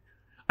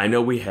I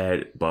know we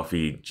had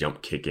Buffy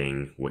jump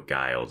kicking with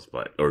Giles,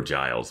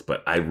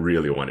 but I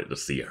really wanted to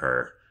see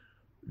her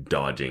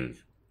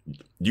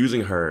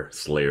using her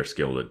Slayer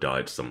skill to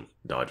dodge some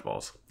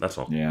dodgeballs. That's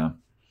all. Yeah.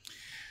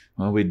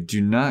 Well, we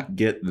do not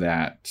get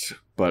that,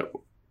 but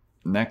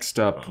next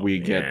up we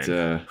get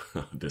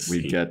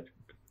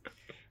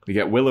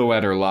Willow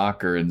at her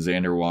locker, and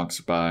Xander walks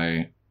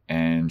by,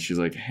 and she's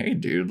like, "Hey,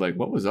 dude, like,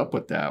 what was up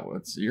with that?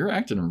 You're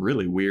acting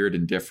really weird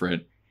and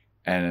different."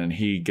 And then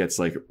he gets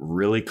like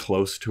really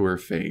close to her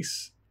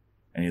face,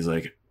 and he's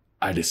like,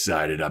 "I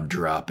decided I'm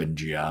dropping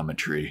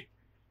geometry.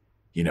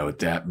 You know what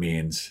that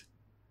means?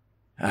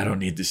 I don't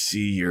need to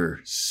see your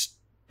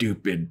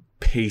stupid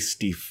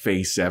pasty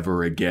face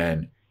ever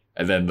again."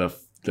 And then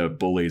the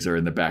bullies are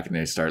in the back and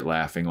they start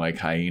laughing like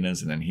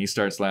hyenas. And then he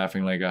starts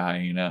laughing like a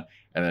hyena.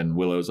 And then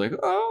Willow's like,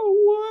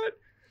 "Oh, what?"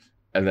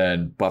 And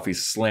then Buffy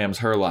slams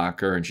her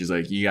locker and she's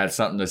like, "You got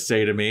something to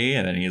say to me?"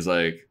 And then he's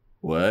like,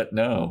 "What?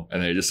 No."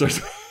 And then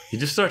he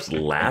just starts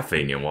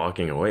laughing and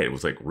walking away. It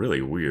was like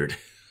really weird.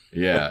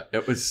 Yeah,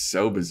 it was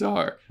so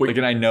bizarre. Like,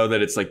 and I know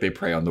that it's like they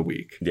prey on the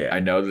weak. Yeah. I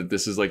know that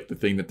this is like the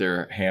thing that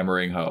they're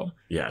hammering home.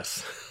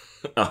 Yes.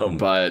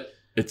 But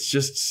it's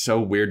just so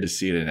weird to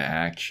see it in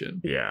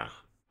action. Yeah.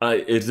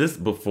 Is this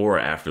before or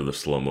after the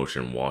slow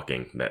motion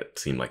walking that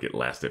seemed like it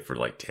lasted for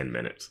like 10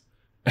 minutes?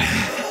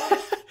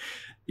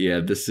 Yeah,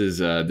 this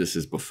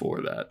is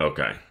before that.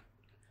 Okay.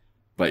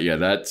 But yeah,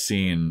 that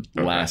scene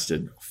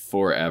lasted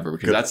forever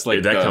because that's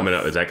like coming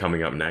up. Is that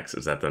coming up next?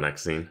 Is that the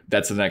next scene?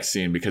 That's the next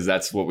scene because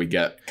that's what we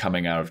get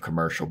coming out of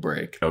commercial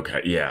break. Okay,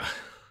 yeah.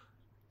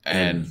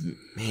 And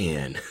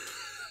man,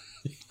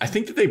 I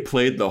think that they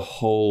played the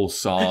whole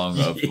song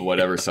of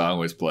whatever song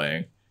was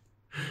playing,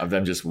 of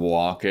them just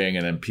walking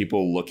and then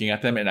people looking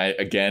at them. And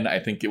I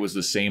think it was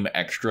the same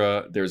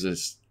extra. There's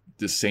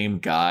the same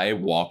guy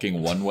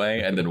walking one way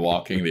and then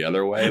walking the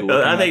other way.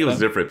 I think it was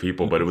different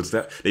people, but it was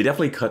they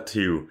definitely cut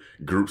to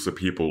groups of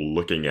people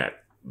looking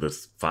at the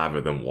 5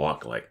 of them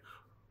walk, like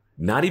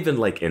not even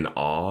like in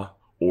awe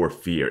or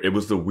fear. It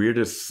was the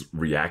weirdest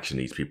reaction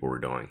these people were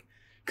doing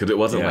because it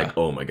wasn't like,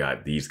 "Oh my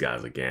God, these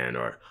guys again,"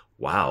 or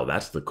 "Wow,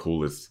 that's the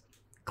coolest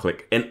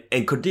click." And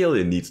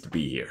Cordelia needs to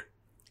be here.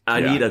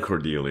 I need a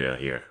Cordelia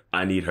here.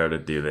 I need her to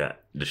do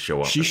that, to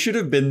show up. She should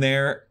have been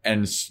there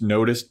and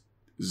noticed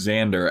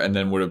Xander, and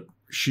then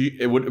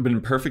it would have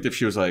been perfect if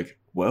she was like,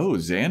 "Whoa,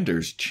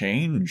 Xander's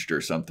changed" or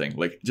something.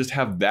 Like, just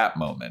have that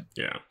moment.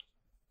 Yeah.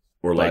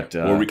 Or like,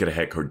 or we could have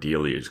had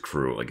Cordelia's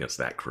crew against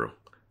that crew,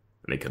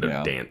 and they could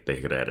have They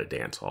could have had a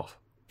dance off.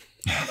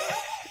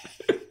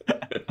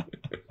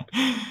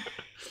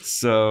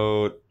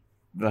 So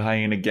the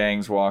hyena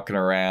gang's walking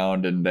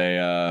around, and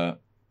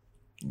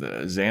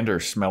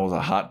Xander smells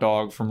a hot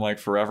dog from like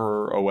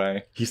forever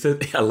away. He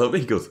said, "I love it."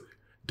 He goes,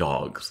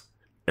 "Dogs,"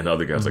 and the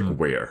other guy's like,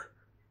 "Where?"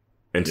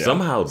 And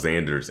somehow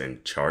Xander's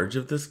in charge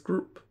of this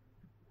group.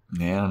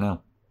 Yeah, I don't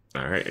know.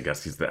 All right, I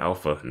guess he's the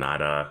alpha,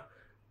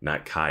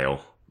 not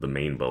Kyle, the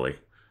main bully.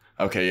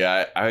 Okay,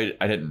 yeah, I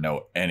didn't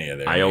know any of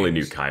their names. Only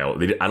knew Kyle.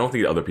 I don't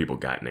think the other people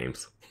got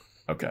names.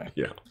 Okay.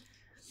 Yeah.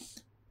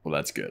 Well,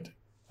 that's good.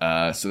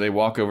 So they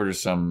walk over to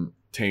some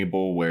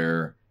table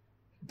where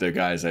the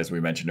guys, as we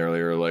mentioned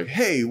earlier, are like,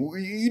 "Hey,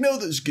 you know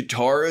this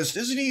guitarist?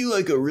 Isn't he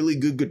like a really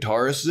good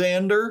guitarist,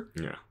 Xander?"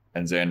 Yeah.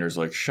 And Xander's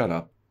like, "Shut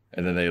up."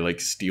 And then they like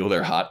steal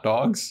their hot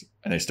dogs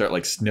and they start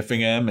like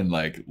sniffing them and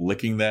like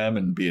licking them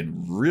and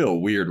being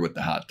real weird with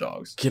the hot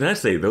dogs. Can I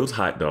say those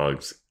hot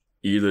dogs,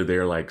 either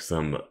they're like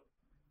some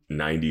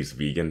 90s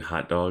vegan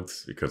hot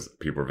dogs because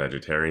people are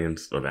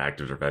vegetarians or the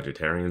actors are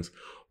vegetarians,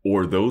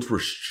 or those were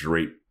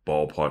straight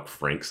ballpark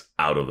Franks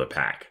out of the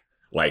pack.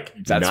 Like,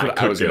 that's not what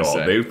I was cooked at all.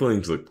 say. They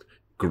things look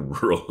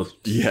gross.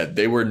 Yeah,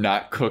 they were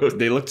not cooked.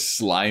 They looked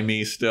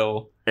slimy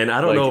still. And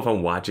I don't Like- know if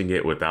I'm watching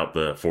it without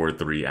the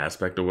 4:3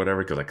 aspect or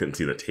whatever because I couldn't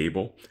see the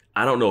table.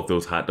 I don't know if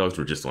those hot dogs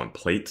were just on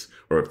plates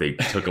or if they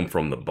took them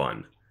from the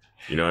bun.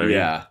 You know what I mean?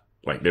 Yeah.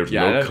 Like there's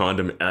Yeah, no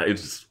condiment.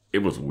 It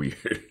was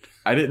weird.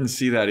 I didn't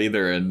see that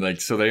either. And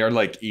like, so they are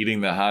like eating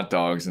the hot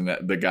dogs, and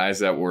the guys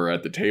that were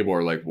at the table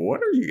are like,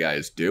 what are you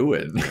guys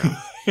doing?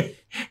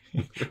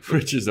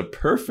 Which is a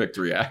perfect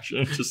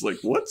reaction. Just like,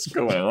 what's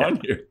going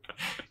on here?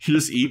 You're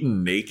just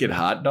eating naked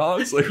hot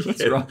dogs? Like,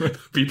 what's wrong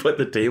with People at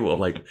the table,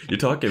 like, you're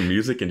talking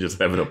music and just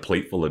having a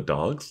plate full of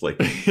dogs? Like,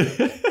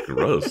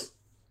 gross.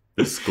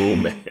 This school,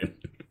 man.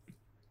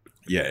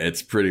 Yeah,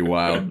 it's pretty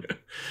wild.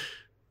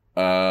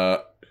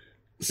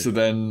 So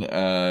then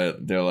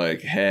they're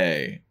like,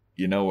 hey,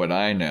 you know what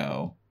I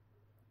know?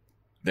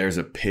 There's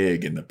a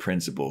pig in the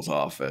principal's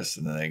office.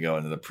 And then they go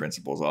into the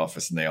principal's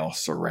office and they all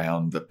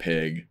surround the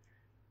pig.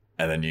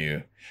 And then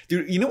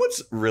dude, you know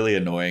what's really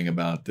annoying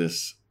about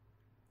this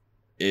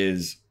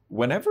is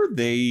whenever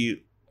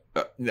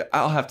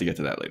I'll have to get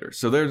to that later.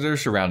 So they're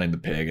surrounding the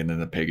pig, and then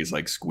the pig is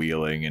like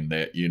squealing,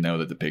 and you know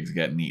that the pig's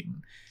getting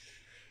eaten.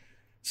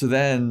 So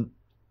then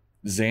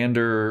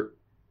Xander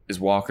is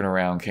walking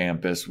around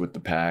campus with the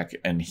pack,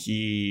 and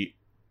he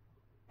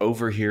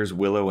overhears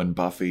Willow and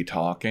Buffy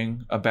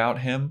talking about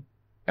him.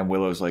 And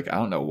Willow's like, I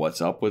don't know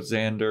what's up with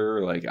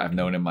Xander. Like, I've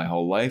known him my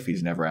whole life.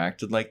 He's never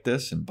acted like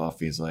this. And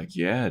Buffy's like,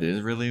 yeah, it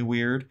is really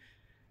weird.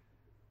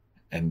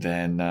 And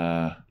then,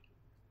 Well,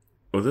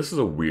 this is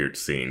a weird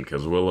scene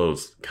because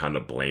Willow's kind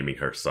of blaming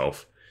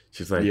herself.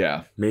 She's like,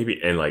 yeah, maybe,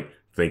 and like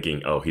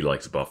thinking, oh, he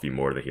likes Buffy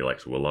more than he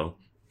likes Willow,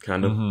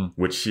 kind of,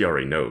 which she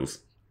already knows.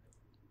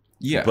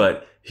 yeah,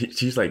 But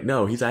she's like,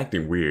 no, he's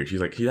acting weird. She's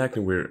like, he's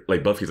acting weird.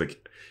 Like, Buffy's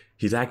like,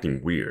 he's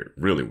acting weird,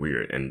 really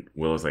weird. And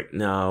Willow's like,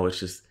 no, it's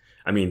just,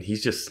 I mean,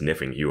 he's just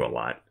sniffing you a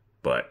lot.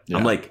 But Yeah.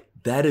 I'm like,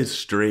 that is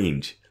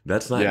strange.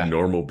 That's not Yeah.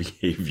 normal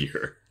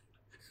behavior.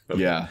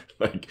 yeah,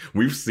 Like,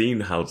 we've seen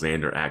how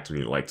Xander acts when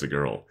he likes a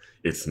girl.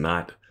 It's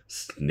not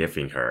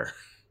sniffing her.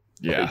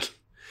 yeah. Like,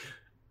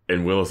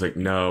 and Willow's like,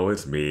 no,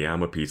 it's me.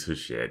 I'm a piece of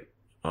shit.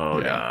 Oh,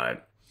 Yeah.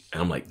 God.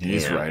 And I'm like, damn.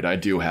 He's right. I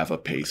do have a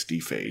pasty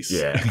face.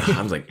 Yeah.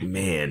 I was like,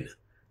 man,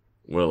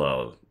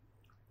 Willow.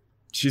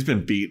 She's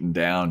been beaten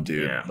down,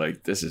 dude. Yeah.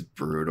 Like, this is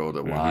brutal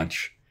to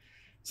watch.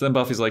 So then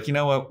Buffy's like, you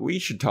know what? We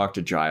should talk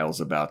to Giles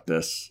about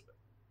this.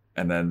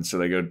 And then so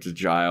they go to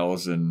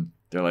Giles and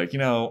they're like, you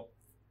know,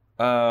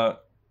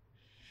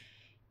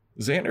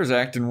 Xander's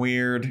acting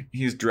weird.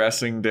 He's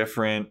dressing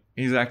different.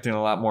 He's acting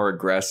a lot more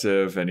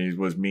aggressive, and he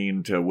was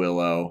mean to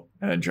Willow.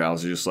 And then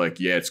Giles is just like,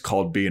 yeah, it's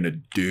called being a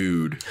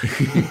dude.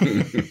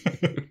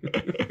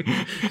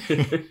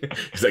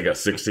 He's like a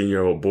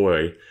 16-year-old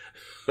boy.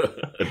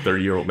 A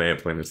 30-year-old man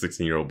playing a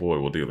 16-year-old boy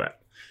will do that.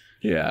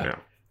 Yeah. Yeah.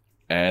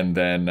 And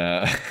then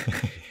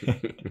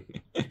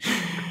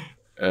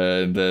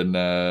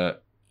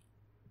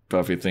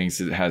Buffy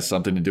thinks it has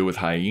something to do with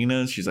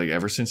hyenas. She's like,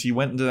 ever since he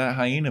went into that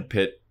hyena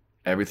pit,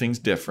 everything's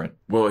different.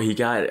 Well,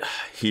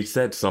 he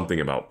said something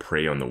about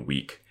prey on the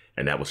weak,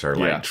 and that was her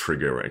like Yeah.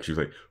 trigger. And she was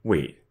like,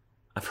 wait,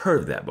 I've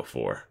heard that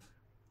before.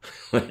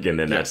 Like, and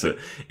then Yeah. that's it.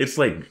 It's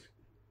like,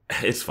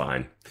 it's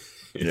fine.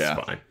 It's Yeah.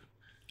 fine.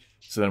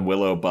 So then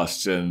Willow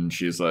busts in.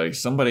 She's like,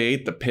 somebody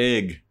ate the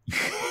pig.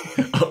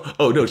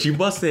 Oh, no, she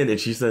busts in and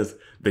she says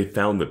they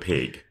found the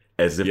pig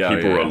as if Yeah,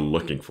 people yeah. are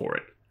looking for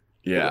it.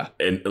 Yeah.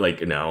 And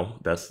like, no,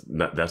 that's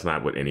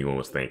not what anyone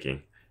was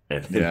thinking.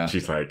 And then Yeah.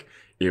 she's like,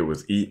 it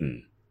was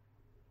eaten.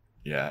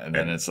 Yeah. And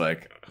then it's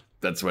like,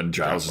 that's when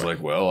Giles is like,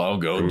 well, I'll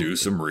go do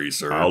some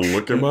research. I'll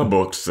look in my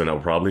books and I'll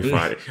probably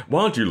find it.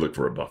 Why don't you look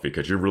for it, Buffy?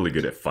 Because you're really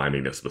good at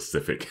finding a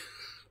specific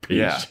page.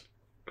 Yeah.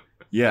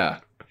 Yeah.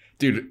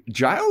 Dude,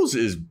 Giles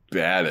is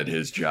bad at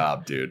his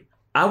job, dude.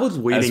 I was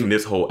waiting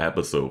this whole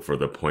episode for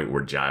the point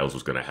where Giles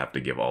was going to have to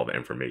give all the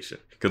information.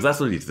 Because that's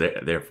what he's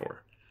there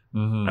for.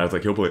 Mm-hmm. I was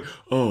like, he'll be like,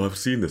 oh, I've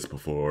seen this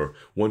before.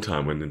 One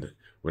time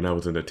when I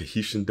was in the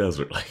Tahitian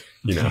desert. Like,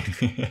 you know.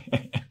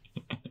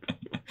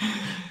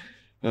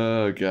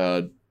 Oh,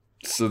 God.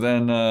 So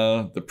then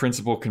the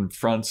principal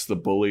confronts the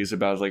bullies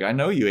about, like, I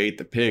know you ate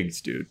the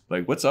pigs, dude.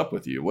 Like, what's up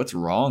with you? What's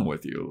wrong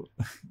with you?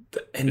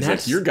 And It's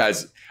that's like, your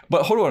guys...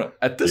 But hold on.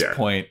 At this Yeah.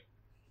 point,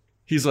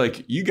 he's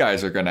like, you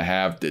guys are going to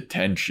have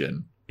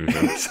detention. Mhm.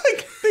 It's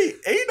like,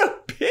 they ate a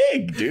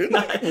pig, dude.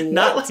 Like,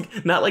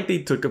 not like they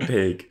took a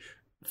pig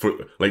for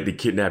like they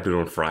kidnapped it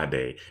on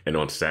Friday and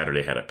on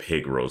Saturday had a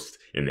pig roast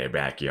in their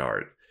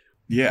backyard.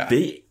 yeah.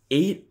 They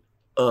ate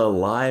a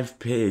live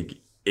pig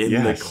in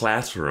Yes. the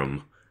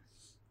classroom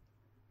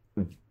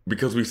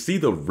because we see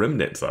the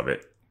remnants of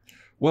it.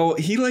 Well,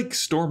 he like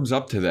storms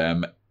up to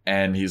them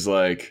and he's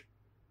like,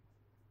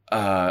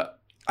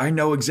 I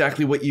know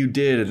exactly what you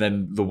did. And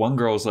then the one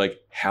girl's like,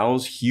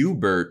 how's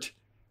Hubert?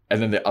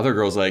 And then the other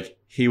girl's like,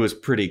 he was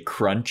pretty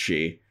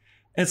crunchy.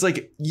 And it's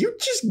like, you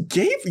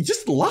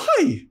just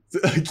lie.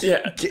 Like,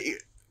 Yeah.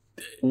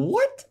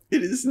 What?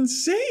 It is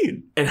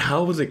insane. And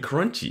how was it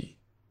crunchy?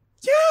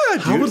 Yeah,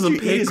 dude. How was a You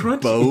ate pig his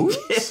crunchy? bones?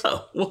 Yeah,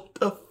 what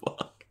the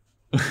fuck?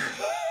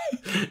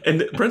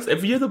 And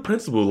if you're the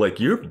principal, like,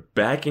 you're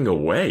backing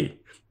away.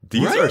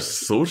 These Right? are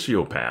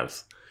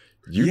sociopaths.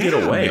 You get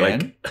away.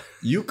 Man.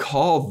 You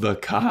call the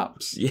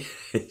cops.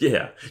 Like,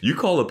 yeah. You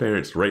call the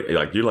parents right.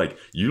 Like, you're like,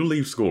 you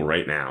leave school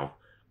right now.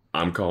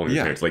 I'm calling the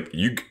Yeah. parents. Like,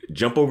 you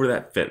jump over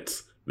that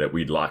fence that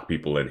we'd lock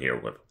people in here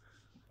with.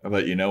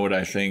 But you know what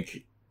I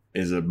think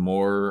is a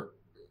more,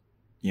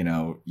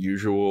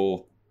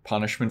 usual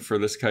punishment for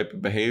this type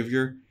of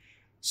behavior?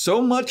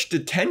 So much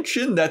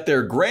detention that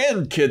their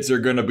grandkids are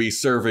going to be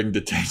serving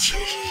detention.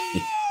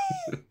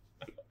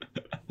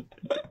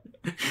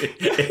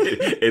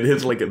 It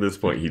is like, at this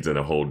point, he's in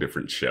a whole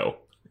different show.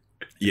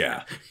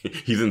 Yeah.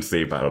 He's in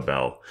Saved by the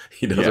Bell.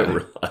 He doesn't Yeah.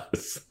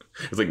 realize.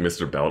 It's like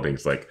Mr.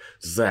 Belding's like,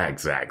 Zag,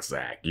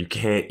 you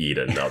can't eat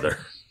another.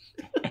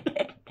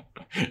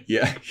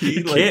 Yeah. He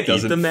You can't eat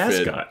doesn't the fit.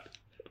 mascot.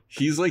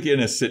 He's like in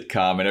a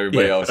sitcom and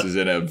everybody Yeah. else is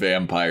in a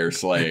vampire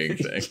slaying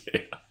thing.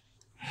 Yeah.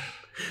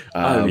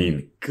 I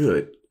mean,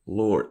 good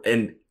Lord.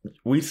 And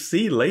we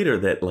see later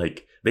that,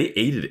 like, they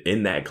ate it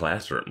in that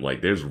classroom.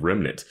 Like, there's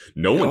remnants.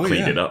 No one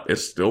cleaned it up.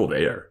 It's still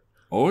there.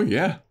 Oh,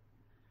 yeah.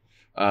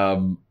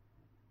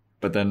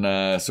 But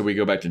then, so we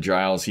go back to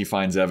Giles. He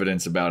finds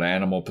evidence about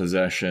animal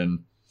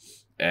possession.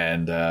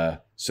 And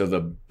so the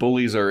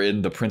bullies are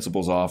in the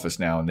principal's office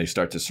now, and they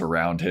start to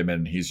surround him.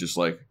 And he's just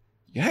like,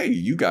 hey,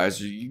 you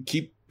guys, you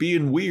keep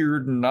being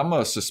weird, and I'm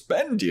going to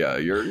suspend you.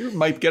 You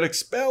might get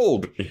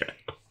expelled. Yeah.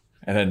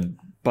 And then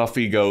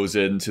Buffy goes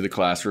into the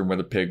classroom where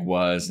the pig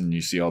was, and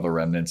you see all the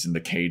remnants, and the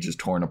cage is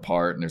torn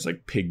apart, and there's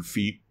like pig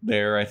feet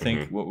there, I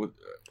think. Mm-hmm.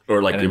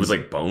 Or like, and it was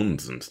like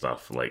bones and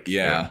stuff. Like,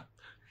 yeah.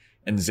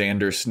 And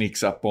Xander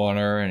sneaks up on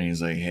her, and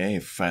he's like, hey,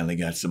 finally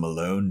got some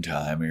alone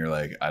time. And you're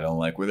like, I don't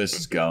like where this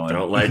is going.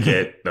 Don't like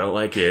it. Don't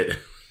like it.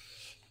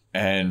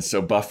 And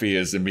so Buffy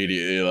is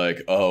immediately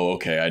like, oh,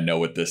 okay, I know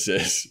what this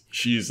is.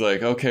 She's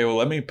like, okay, well,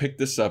 let me pick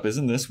this up.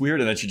 Isn't this weird?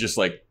 And then she just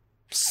like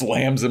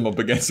slams him up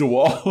against the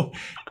wall.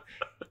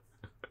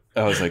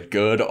 I was like,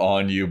 good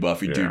on you,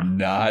 Buffy. Yeah. Do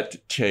not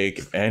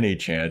take any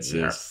chances.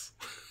 Yes.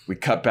 We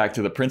cut back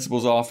to the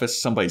principal's office.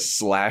 Somebody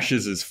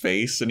slashes his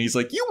face, and he's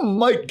like, you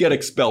might get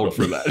expelled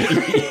for that.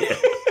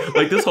 Yeah.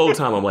 Like, this whole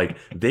time, I'm like,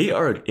 they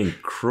are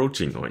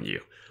encroaching on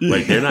you.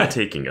 Like, they're not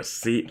taking a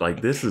seat.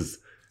 Like, this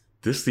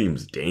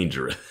seems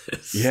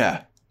dangerous.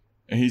 Yeah.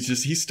 And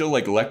he's still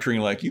like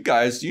lecturing, like, you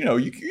guys,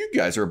 you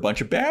guys are a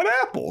bunch of bad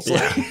apples.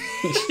 Yeah.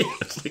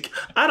 It's like,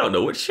 I don't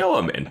know what show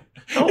I'm in.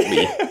 Help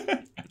me.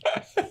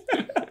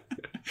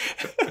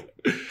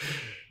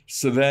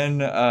 So then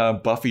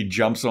Buffy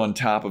jumps on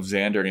top of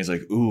Xander, and he's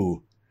like,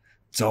 ooh,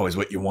 it's always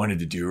what you wanted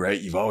to do, right?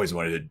 You've always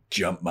wanted to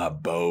jump my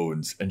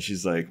bones. And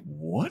she's like,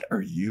 what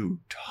are you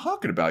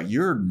talking about?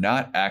 You're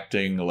not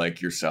acting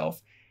like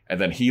yourself. And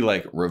then he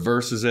like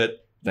reverses it.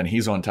 Then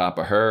he's on top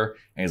of her,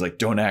 and he's like,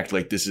 don't act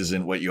like this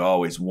isn't what you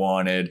always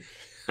wanted.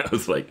 I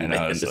was like, And man,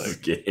 I was this like- is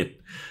getting.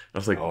 I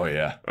was like, Oh,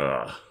 yeah.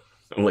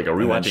 I'm like, are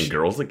we And then watching she-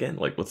 Girls again?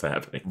 Like, what's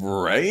happening?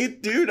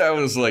 Right, dude? I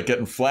was like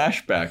getting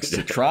flashbacks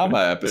to trauma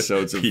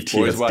episodes of PTSD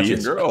boys watching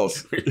is-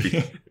 girls.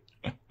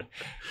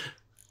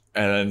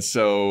 And then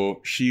so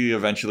she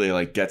eventually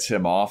like gets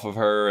him off of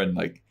her, and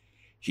like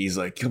he's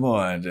like, come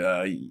on,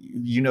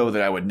 you know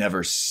that I would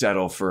never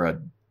settle for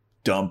a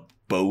dump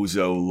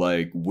bozo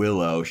like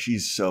Willow.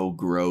 She's so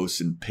gross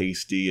and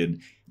pasty,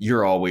 and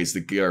you're always the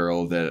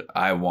girl that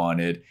I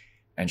wanted.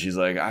 And she's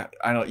like, I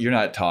don't, you're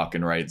not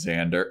talking right,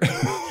 Xander.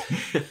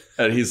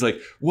 And he's like,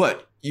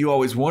 what? You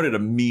always wanted a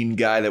mean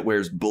guy that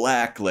wears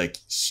black, like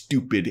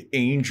stupid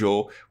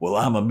Angel. Well,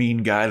 I'm a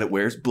mean guy that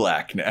wears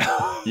black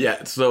now.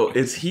 Yeah, so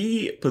is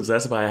he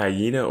possessed by a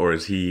hyena, or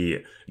is he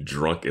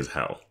drunk as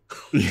hell?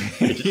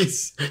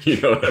 He's- You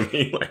know what I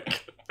mean?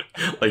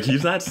 Like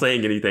he's not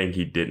saying anything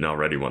he didn't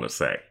already want to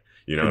say.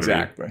 You know what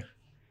exactly.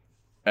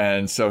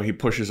 And so he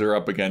pushes her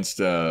up against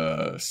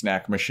a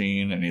snack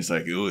machine, and he's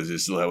like, ooh, is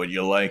this what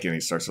you like? And he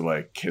starts to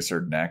like kiss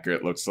her neck,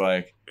 it looks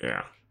like. I mean?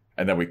 Yeah.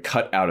 And then we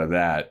cut out of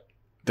that.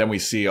 Then we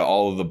see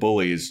all of the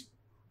bullies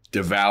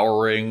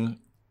devouring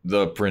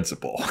the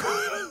principal.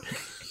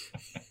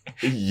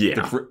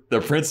 Yeah. The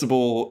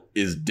principal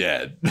is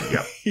dead.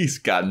 Yep. He's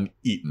gotten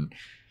eaten.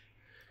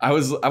 I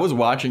was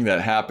watching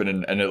that happen,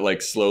 and it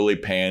like slowly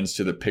pans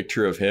to the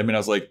picture of him, and I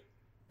was like,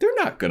 they're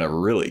not gonna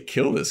really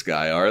kill this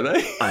guy, are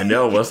they? I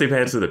know. Once they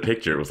panned to the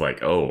picture, it was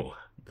like, oh,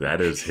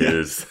 that is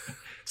his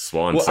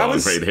swan Well, song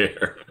right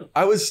there.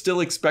 I was still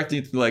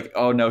expecting to be like,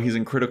 oh no, he's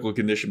in critical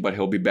condition, but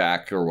he'll be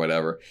back or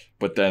whatever.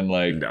 But then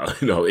like,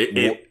 No,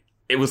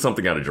 it was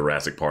something out of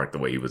Jurassic Park, the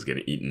way he was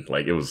getting eaten.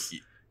 Like, it was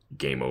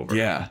game over.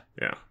 yeah.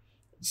 Yeah.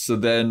 So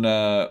then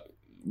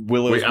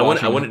Willow's Wait, I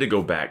wanted to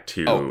go back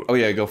to... Oh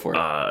yeah, go for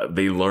it.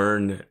 They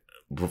learn,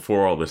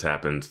 before all this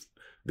happens,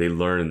 they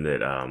learn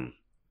that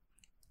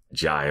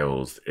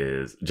Giles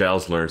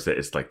learns that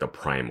it's like the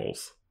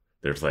primals.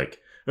 There's like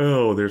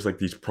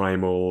these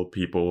primal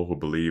people who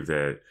believe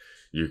that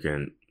you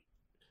can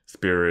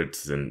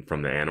spirits and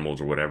from the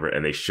animals or whatever,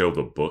 and they show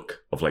the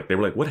book of like, they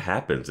were like, what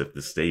happens if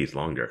this stays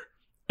longer?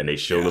 And they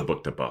show the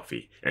book to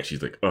Buffy, and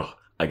she's like, oh,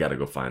 I gotta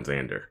go find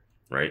Xander,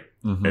 right?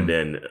 Mhm. And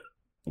then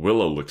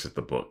Willow looks at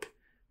the book,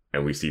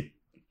 and we see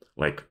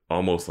like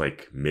almost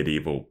like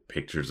medieval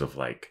pictures of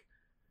like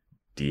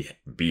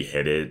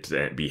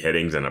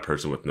beheadings and a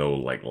person with no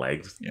like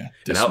legs. Yeah, And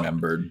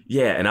dismembered.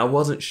 and I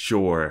wasn't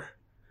sure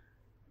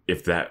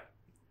if that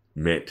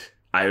meant.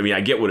 I mean,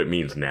 I get what it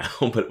means now,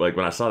 but like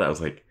when I saw that, I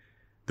was like,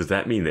 does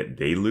that mean that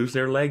they lose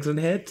their legs and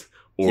heads?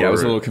 Or Yeah, I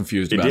was a little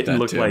confused it about didn't that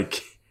look too.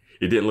 like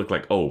it didn't look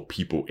like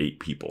people ate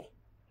people.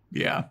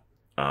 Yeah,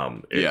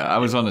 It- I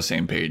was on the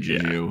same page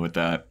as yeah. you with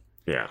that.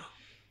 yeah.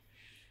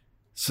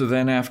 So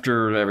then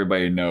after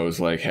everybody knows,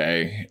 like,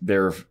 hey,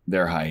 they're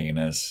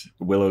hyenas,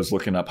 Willow's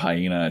looking up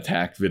hyena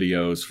attack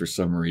videos for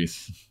some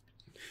reason.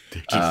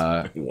 They're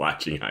just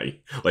watching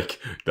like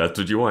that's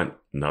what you want.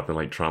 Nothing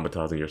like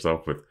traumatizing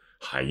yourself with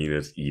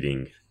hyenas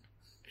eating.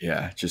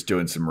 Yeah, just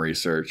doing some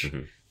research.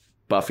 Mhm.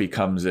 Buffy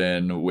comes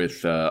in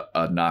with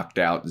a knocked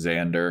out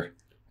Xander,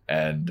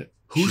 and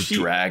Who's she's she-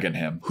 dragging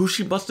him. Who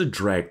she must have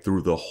dragged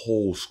through the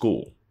whole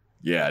school.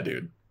 Yeah,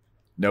 dude.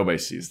 Nobody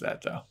sees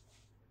that, though.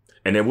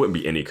 And there wouldn't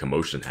be any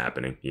commotion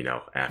happening,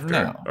 after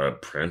No. a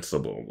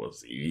principal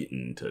was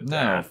eaten to No,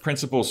 death.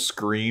 principal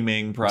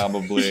screaming,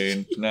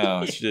 probably.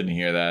 No, she didn't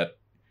hear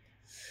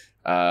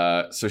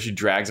that. So she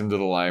drags him to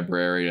the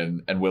library,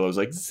 and Willow's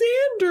like,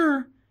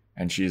 Xander!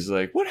 And she's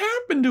like, what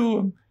happened to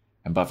him?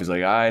 And Buffy's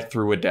like, I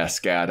threw a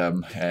desk at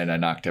him, and I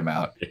knocked him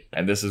out.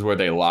 And this is where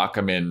they lock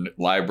him in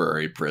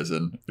library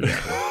prison.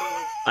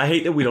 I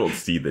hate that we don't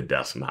see the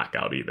death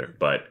knockout either,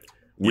 but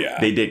Yeah.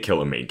 they did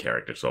kill a main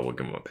character, so we'll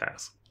give them a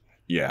pass.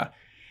 Yeah.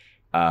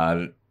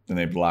 Then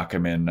they lock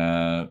him in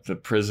the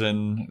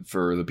prison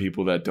for the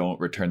people that don't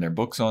return their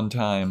books on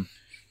time.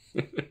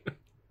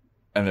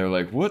 And they're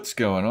like, what's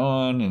going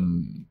on?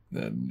 And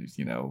then,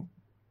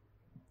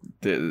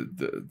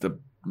 the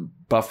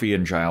Buffy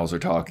and Giles are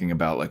talking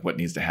about like what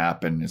needs to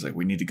happen. It's like,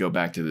 we need to go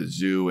back to the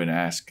zoo and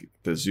ask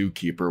the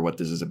zookeeper what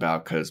this is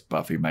about, because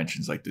Buffy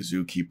mentions like the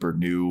zookeeper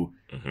knew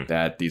Mhm.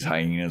 that these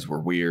hyenas were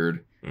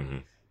weird. hmm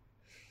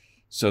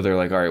So they're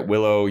like, all right,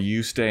 Willow,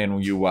 you stay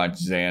and you watch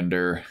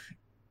Xander.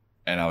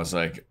 And I was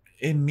like,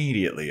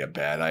 immediately a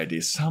bad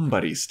idea.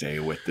 Somebody stay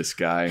with this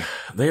guy.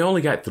 They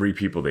only got 3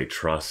 people they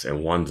trust,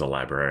 and one's a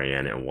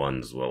librarian and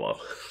one's Willow.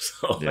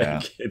 So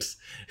Yeah. it's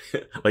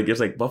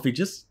like Buffy,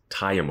 just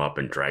tie him up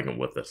and drag him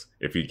with us.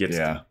 If he gets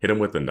Yeah. hit him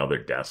with another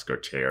desk or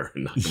chair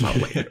and knock him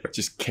out later.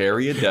 Just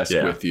carry a desk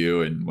Yeah. with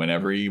you, and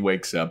whenever he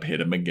wakes up,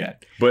 hit him again.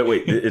 But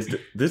wait,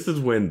 this is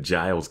when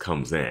Giles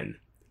comes in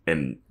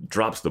and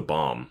drops the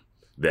bomb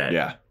that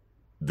Yeah.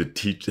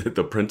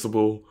 the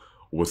principal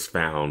was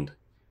found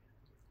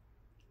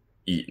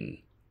eaten.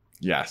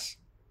 Yes.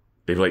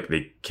 They were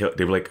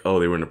like, oh,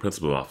 they were in the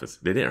principal's office.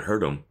 They didn't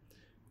hurt him.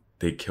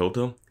 They killed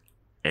him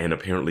and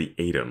apparently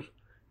ate him.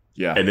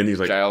 Yeah. And then he's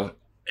like,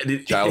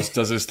 Giles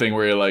does this thing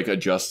where he like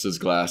adjusts his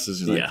glasses.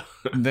 He's like, yeah,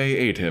 they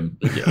ate him.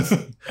 yes.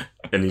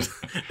 and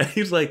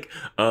he's like,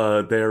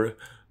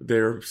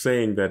 they're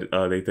saying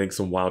that they think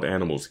some wild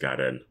animals got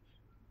in,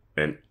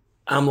 and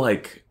I'm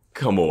like,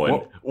 come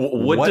on,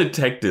 what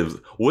detectives?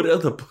 What are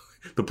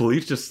the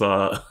police just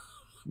saw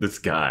this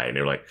guy and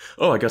they're like,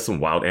 oh, I guess some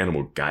wild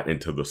animal got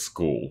into the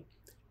school,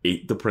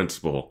 ate the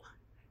principal,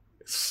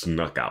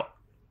 snuck out.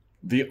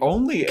 The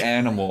only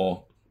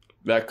animal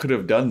that could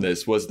have done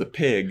this was the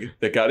pig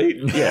that got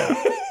eaten. Yeah.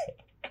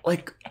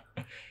 Like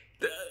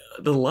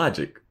the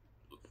logic,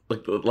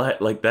 like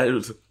that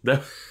is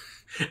that,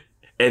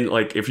 and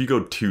like if you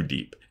go too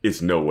deep,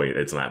 it's no way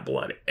it's not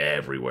blood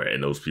everywhere,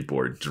 and those people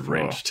are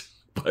drenched.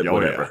 But Oh,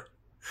 whatever.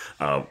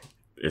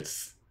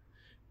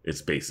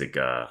 It's basic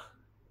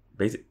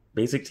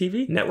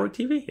TV, network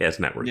TV. Yeah, it's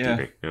network Yeah.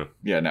 TV. Yeah.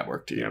 Yeah,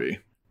 network TV.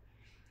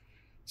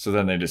 So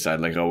then they decide,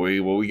 like,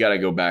 we got to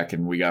go back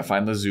and we got to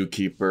find the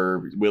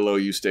zookeeper. Willow,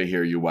 you stay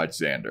here. You watch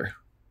Xander.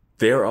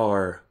 There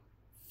are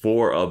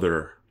 4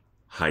 other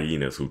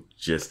hyenas who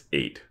just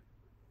ate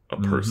a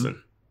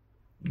person.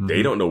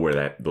 They don't know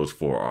where those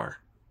 4 are.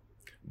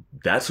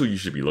 That's who you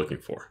should be looking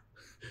for.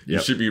 You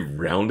Yep. should be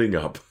rounding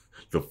up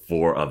the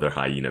 4 other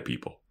hyena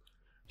people.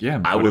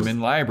 Yeah, I put was- him in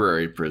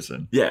library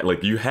prison. Yeah,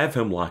 like you have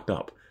him locked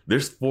up.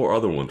 There's 4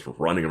 other ones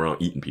running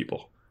around eating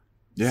people.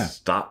 Yeah.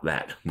 Stop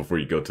that before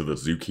you go to the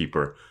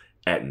zookeeper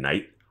at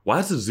night. Why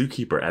is the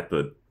zookeeper at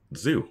the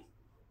zoo?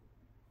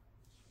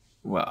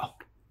 Well,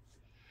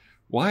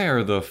 why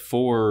are the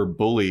 4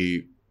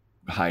 bully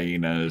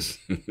hyenas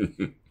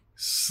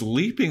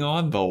sleeping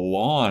on the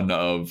lawn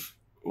of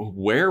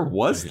where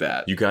was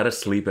that? You gotta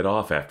sleep it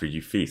off after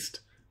you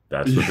feast.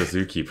 That's what the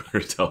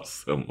zookeeper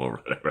tells them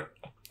or whatever.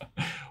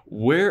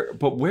 Where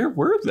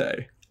were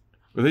they?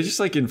 Were they just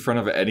like in front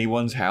of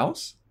anyone's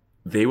house?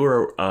 They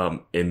were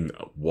in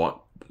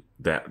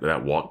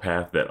that walk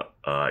path that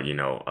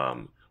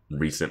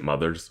recent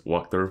mothers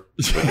walk through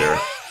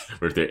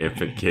with their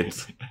infant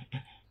kids.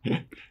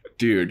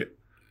 Dude,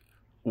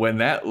 when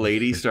that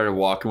lady started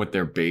walking with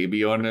their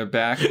baby on their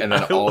back, and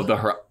then all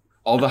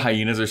the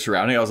hyenas are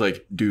surrounding, I was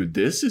like, dude,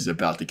 this is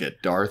about to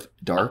get dark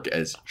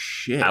as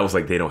shit. I was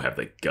like, they don't have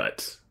the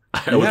guts.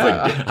 I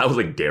was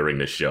like daring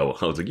the show.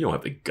 I was like, you don't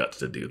have the guts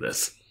to do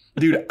this.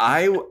 Dude,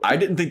 I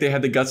didn't think they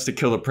had the guts to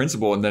kill the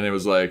principal, and then it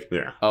was like,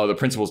 Yeah. oh, the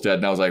principal's dead,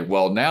 and I was like,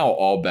 well, now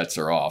all bets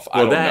are off. I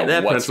Well, don't that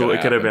know what's principal, gonna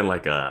it could have happen. been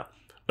like a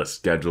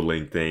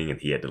scheduling thing, and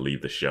he had to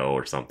leave the show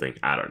or something.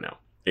 I don't know.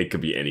 It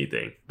could be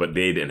anything, but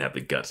they didn't have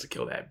the guts to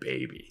kill that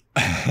baby.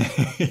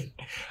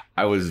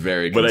 I was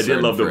very But concerned I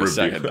did love the for a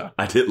second, reveal. though.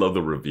 I did love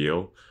the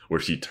reveal where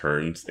she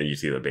turns and you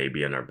see the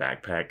baby in her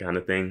backpack kind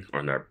of thing, or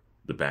in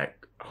the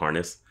back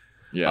harness.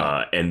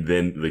 Yeah. And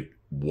then the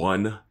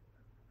one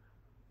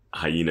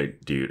hyena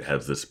dude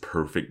has this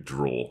perfect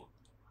drool.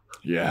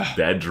 Yeah.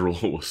 That drool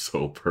was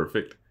so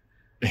perfect.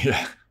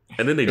 Yeah.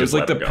 And then they It just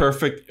was like let the him go.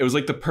 perfect it was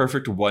like the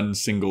perfect one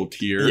single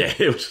tear. Yeah,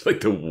 it was like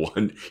the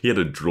one. He had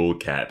a drool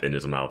cap in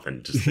his mouth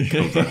and just it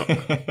comes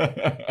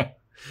out.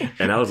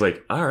 And I was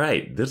like, all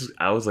right,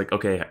 I was like,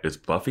 okay, is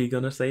Buffy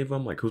gonna save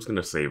him? Like, who's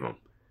gonna save him?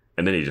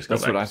 And then he just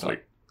goes That's back what to I thought.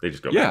 sleep. They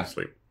just go Yeah. back to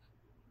sleep.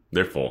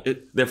 They're full.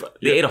 It-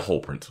 They ate a whole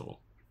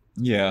principal.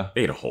 Yeah,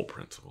 They ate a whole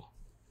principal.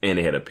 And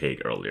they had a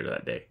pig earlier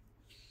that day.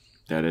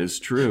 that is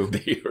true.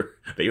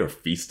 They are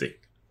feasting.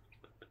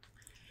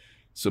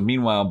 So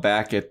meanwhile,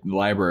 back at the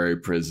library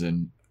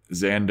prison,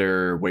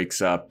 Xander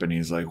wakes up and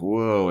he's like,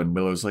 whoa. And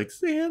Willow's like,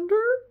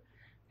 Xander?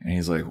 And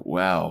he's like,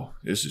 wow,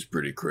 this is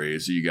pretty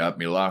crazy. You got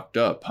me locked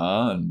up,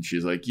 huh? And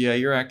she's like, yeah,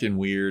 you're acting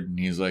weird. And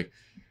he's like,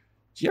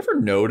 do you ever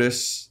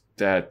notice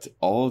that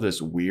all of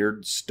this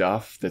weird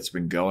stuff that's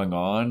been going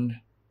on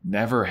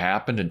never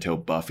happened until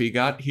Buffy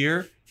got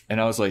here? And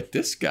I was like,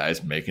 this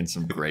guy's making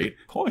some great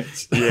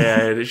points.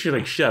 Yeah, and she's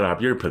like, shut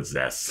up, you're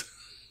possessed.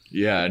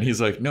 Yeah, and he's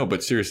like, no,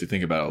 but seriously,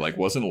 think about it. Like,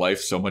 wasn't life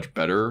so much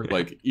better?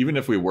 Like, even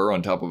if we were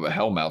on top of a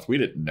hellmouth, we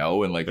didn't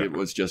know, and like it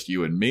was just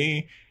you and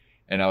me.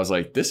 And I was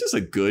like, this is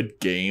a good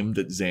game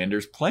that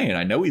Xander's playing.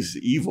 I know he's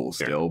evil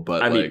still,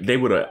 but I like, mean, they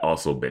would have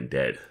also been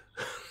dead.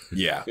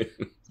 yeah,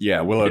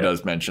 yeah. Willow Yeah.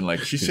 does mention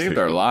like she saved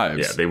our lives,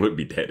 Yeah, they would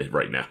be dead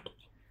right now.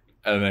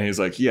 and then he's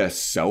like, yes,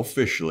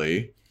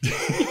 selfishly.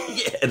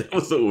 Yeah, that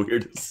was the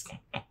weirdest.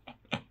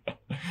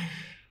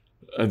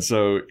 And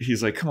so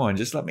he's like, come on,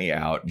 just let me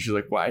out. And she's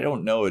like, well, I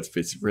don't know if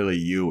it's really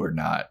you or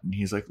not. And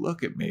he's like,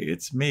 look at me,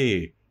 it's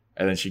me.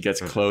 And then she gets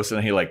close, and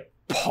then he like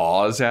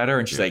paws at her,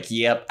 and she's like,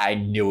 yep, I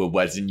knew it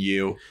wasn't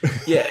you.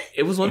 Yeah,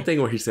 it was one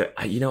thing where he said,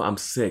 I'm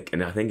sick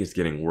and I think it's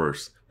getting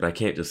worse, but I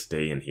can't just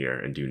stay in here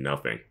and do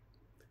nothing.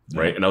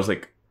 Right? And I was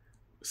like,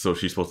 so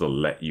she's supposed to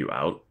let you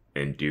out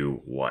and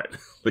do what?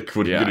 Like,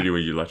 what are you Yeah. going to do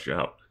when you let you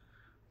out?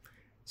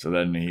 So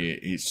then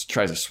he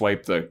tries to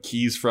swipe the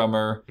keys from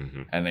her,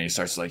 Mhm. and then he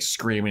starts like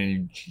screaming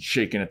and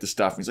shaking at the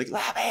stuff. And he's like,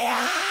 let me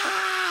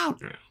out!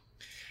 Yeah.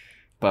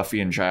 Buffy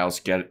and Giles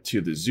get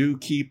to the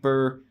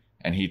zookeeper,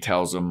 and he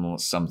tells them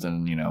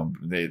something,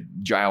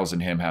 Giles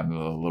and him have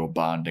a little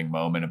bonding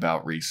moment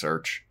about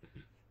research.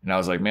 And I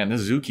was like, man,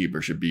 this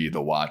zookeeper should be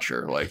the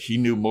watcher. Like, he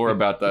knew more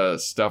about the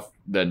stuff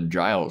than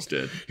Giles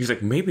did. He's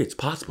like, maybe it's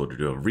possible to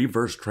do a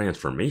reverse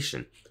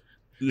transformation.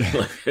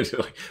 But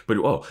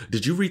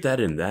did you read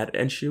that in that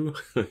issue?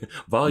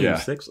 Volume Yeah.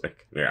 6?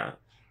 Like, yeah.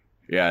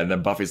 Yeah, and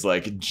then Buffy's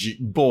like,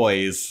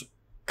 boys,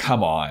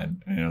 come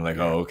on. And you're like,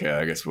 oh, okay,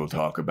 I guess we'll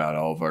talk about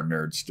all of our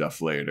nerd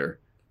stuff later.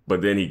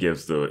 But then he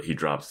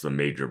drops the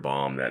major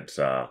bomb that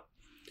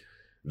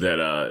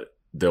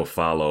they'll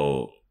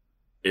follow.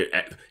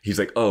 He's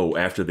like, oh,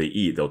 after they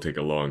eat, they'll take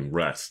a long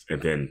rest,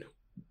 and then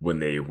when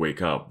they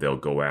wake up, they'll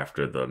go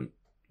after the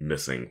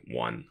missing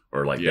one,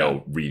 or like Yeah.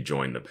 they'll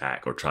rejoin the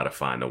pack or try to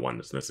find the one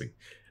that's missing.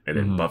 And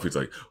then Mhm. Buffy's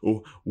like,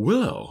 oh,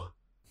 Willow,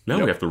 now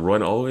Yep. we have to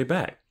run all the way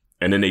back.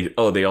 And then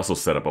they also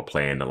set up a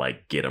plan to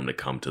like get him to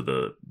come to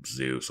the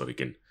zoo so he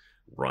can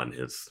run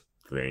his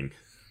thing.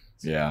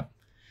 Yeah.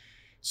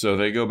 So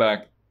they go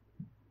back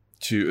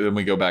then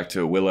we go back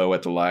to Willow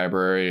at the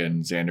library,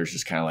 and Xander's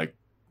just kind of like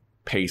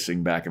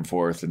pacing back and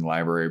forth in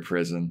library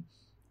prison.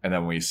 And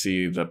then we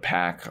see the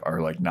pack are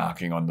like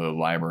knocking on the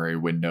library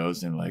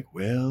windows and like,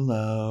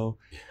 Willow.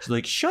 She's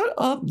like, shut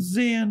up,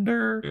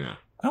 Xander. Yeah.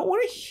 I don't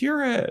want to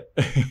hear it.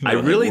 I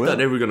They're really like, thought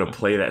they "Will." were going to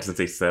play that since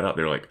they set up.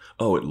 They're like,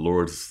 oh, it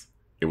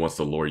wants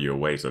to lure you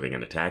away so they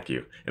can attack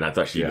you. And I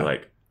thought she'd Yeah. be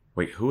like,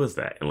 wait, who is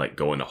that? And like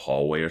go in the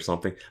hallway or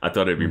something. I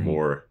thought it'd be Mhm.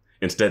 more.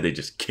 Instead, they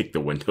just kick the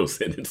windows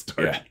in and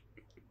start. Yeah.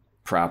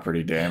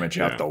 Property damage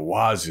Yeah. out the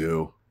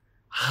wazoo.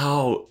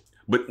 How?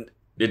 But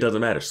it doesn't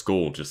matter.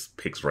 School just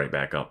picks right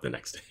back up the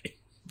next day.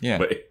 Yeah.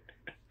 But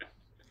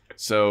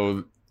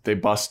So they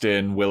bust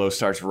in. Willow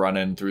starts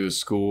running through the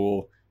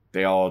school.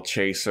 They all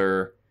chase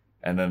her,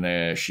 and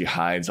then she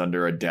hides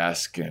under a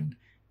desk, and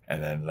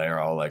then they're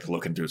all like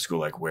looking through the school,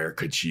 like, where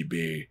could she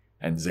be?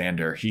 And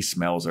Xander, he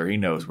smells her. He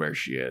knows where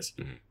she is.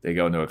 Mhm. They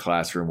go into a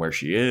classroom where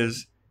she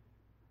is,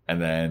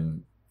 and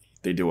then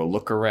they do a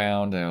look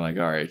around, and they're like,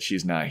 all right,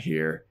 she's not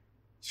here.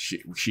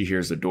 She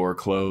hears the door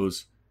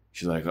close.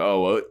 She's like,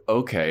 oh,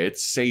 okay,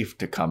 it's safe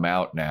to come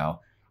out now.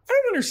 I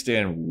don't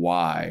understand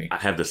why. I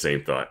had the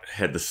same thought.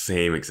 Had the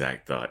same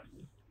exact thought.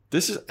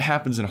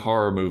 Happens in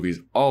horror movies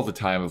all the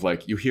time of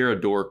like, you hear a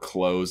door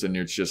close and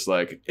it's just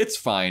like, it's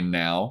fine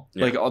now.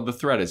 Yeah. Like, all the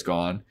threat is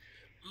gone.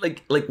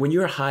 Like when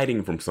you're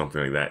hiding from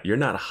something like that, you're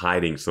not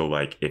hiding so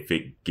like if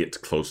it gets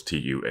close to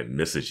you and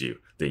misses you,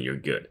 then you're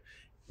good.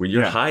 When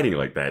you're Yeah. hiding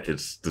like that,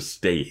 it's to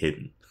stay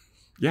hidden.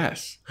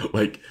 Yes.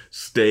 Like,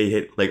 stay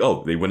hidden. Like,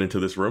 oh, they went into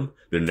this room.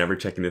 They're never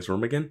checking this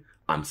room again.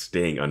 I'm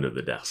staying under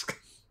the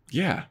desk.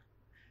 Yeah.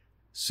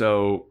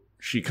 So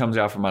she comes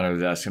out from under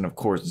the desk, and of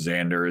course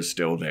Xander is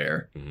still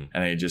there, Mhm.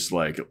 and he just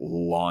like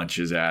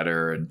launches at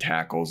her and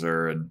tackles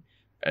her,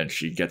 and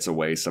she gets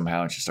away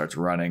somehow, and she starts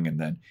running, and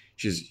then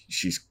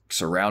she's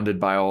surrounded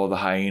by all the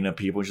hyena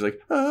people. And she's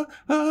like,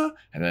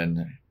 and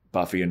then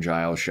Buffy and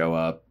Giles show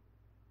up,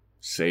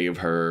 save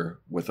her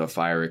with a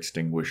fire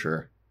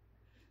extinguisher.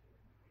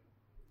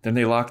 Then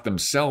they lock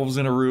themselves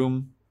in a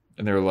room,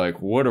 and they're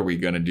like, what are we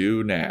going to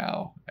do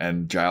now?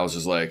 And Giles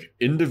is like,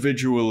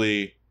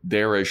 individually,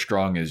 they're as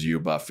strong as you,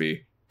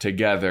 Buffy.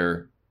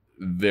 Together,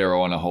 they're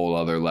on a whole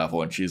other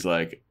level. And she's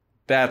like,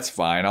 that's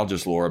fine. I'll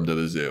just lure them to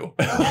the zoo.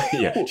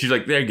 Yeah, she's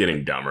like, they're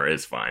getting dumber.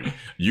 It's fine.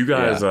 You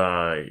guys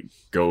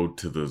go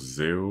to the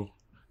zoo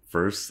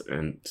first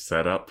and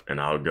set up, and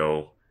I'll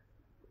go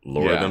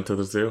lure Yeah. them to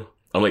the zoo.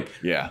 I'm like,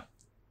 Yeah.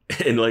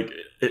 and like,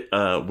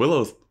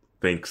 Willow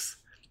thinks,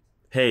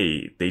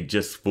 hey, they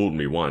just fooled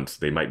me once.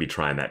 They might be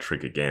trying that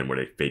trick again where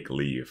they fake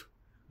leave.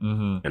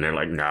 Mm-hmm. And they're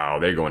like, no,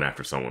 they're going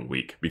after someone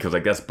weak. Because I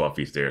guess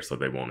Buffy's there, so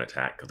they won't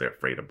attack because they're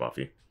afraid of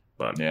Buffy.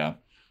 But Yeah.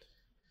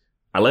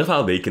 I love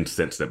how they can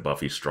sense that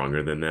Buffy's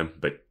stronger than them,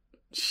 but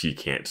she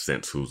can't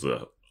sense who's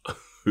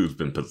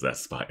been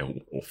possessed by a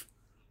wolf.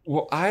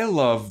 Well, I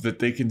love that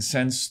they can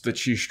sense that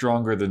she's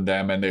stronger than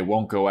them, and they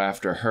won't go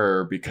after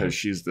her because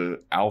she's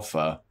the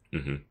alpha.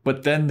 Mm-hmm.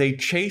 But then they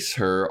chase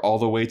her all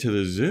the way to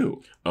the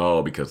zoo.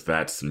 Oh, because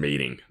that's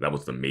mating. That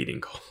was the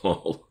mating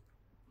call.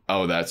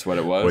 Oh, that's what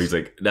it was? Well, he's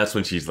like, that's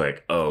when she's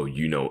like, oh,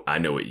 I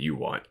know what you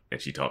want. And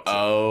she talks.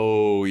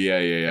 Oh, yeah.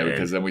 And-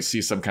 Because then we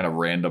see some kind of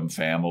random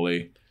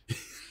family.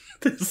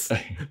 This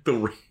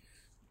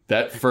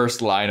That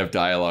first line of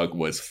dialogue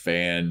was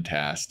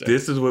fantastic.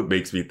 is what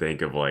makes me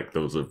think of like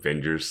those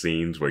Avengers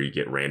scenes where you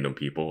get random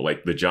people.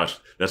 Like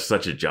that's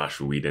such a Josh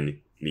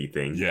Whedon-y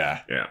thing.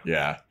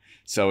 Yeah.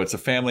 So it's a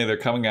family. They're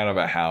coming out of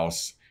a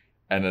house,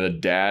 and the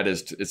dad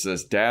it's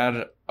this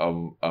dad,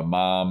 a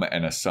mom,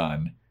 and a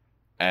son.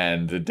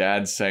 And the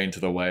dad's saying to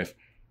the wife,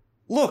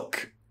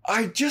 look,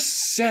 I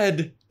just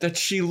said that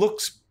she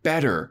looks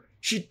better.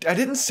 I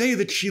didn't say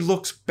that she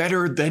looks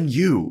better than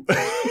you.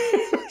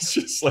 It's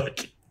just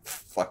like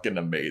fucking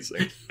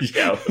amazing.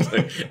 Yeah.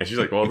 And she's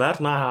like, well, that's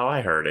not how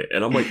I heard it.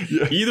 And I'm like,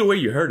 Yeah. either way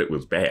you heard it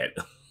was bad.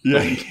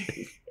 Yeah.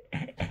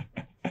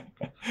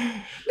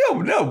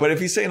 No, but if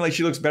he's saying like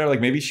she looks better,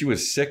 like maybe she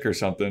was sick or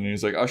something, and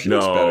he's like, oh, she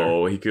looks better.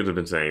 No, he could have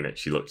been saying that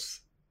she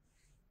looks.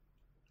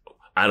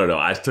 I don't know.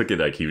 I took it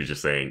like he was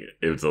just saying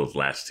it was those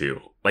last two.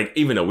 Like,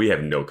 even though we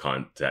have no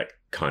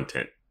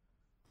content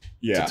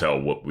Yeah. to tell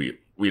what we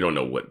don't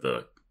know what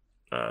the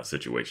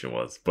situation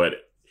was. But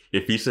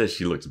if he says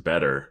she looks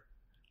better,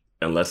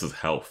 unless it's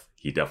health,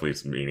 he definitely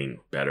is meaning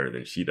better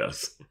than she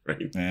does,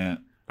 right? Yeah.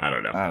 I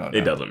don't know. I don't It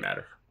know. doesn't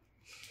matter.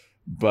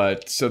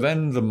 But so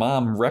then the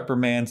mom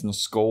reprimands and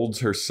scolds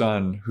her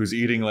son, who's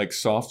eating like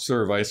soft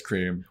serve ice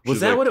cream. Was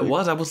She's that like, what it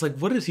was? I was like,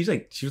 what is he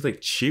like? She was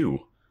like, chew.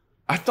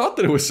 I thought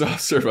that it was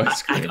soft serve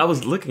ice cream. I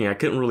was looking. I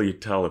couldn't really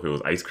tell if it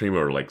was ice cream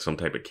or like some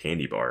type of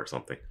candy bar or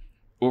something.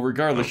 Well,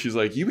 regardless, she's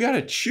like, you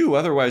gotta chew,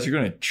 otherwise you're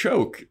gonna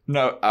choke.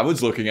 No, I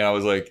was looking and I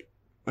was like,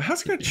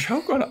 how's he gonna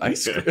choke on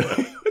ice cream?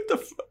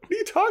 What are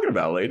you talking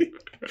about, lady?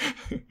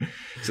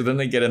 So then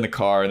they get in the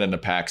car, and then the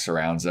pack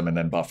surrounds them, and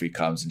then Buffy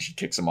comes and she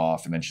kicks them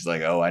off, and then she's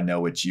like, oh, I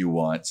know what you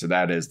want. So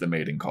that is the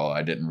mating call.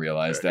 I didn't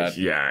realize that.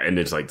 Yeah, and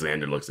it's like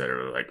Xander looks at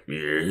her like,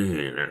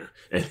 and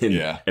then,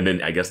 Yeah. and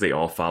then I guess they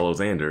all follow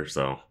Xander.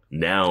 So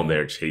now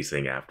they're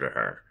chasing after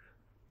her,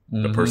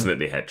 the Mhm. person that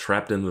they had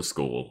trapped in the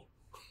school.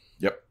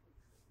 Yep.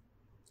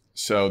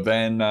 So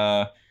then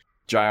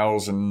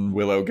Giles and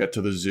Willow get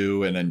to the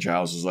zoo, and then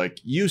Giles is like,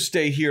 you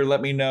stay here.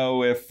 Let me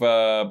know if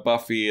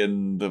Buffy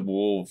and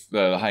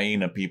the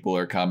hyena people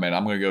are coming.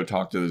 I'm going to go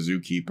talk to the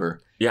zookeeper.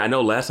 Yeah, I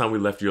know last time we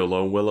left you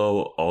alone,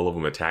 Willow, all of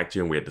them attacked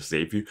you and we had to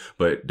save you.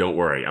 But don't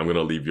worry, I'm going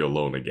to leave you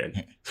alone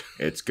again.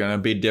 It's going to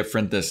be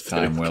different this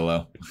time,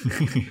 Willow.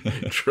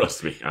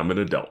 Trust me, I'm an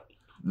adult.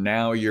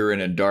 Now you're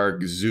in a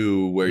dark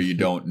zoo where you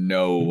don't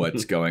know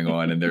what's going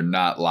on, and they're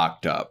not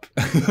locked up.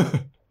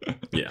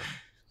 Yeah.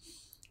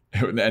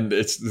 And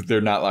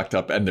they're not locked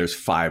up, and there's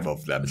 5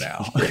 of them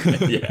now.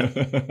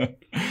 Yeah.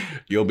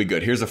 You'll be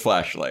good. Here's a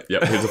flashlight.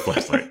 Yep, here's a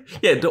flashlight.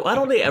 Yeah, why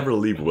don't they ever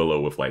leave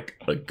Willow with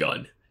like a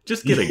gun?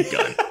 Just get a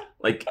gun.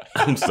 Like,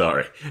 I'm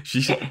sorry.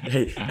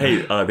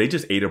 Hey, they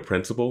just ate a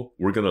principal.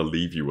 We're gonna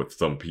leave you with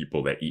some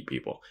people that eat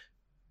people.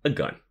 A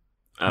gun.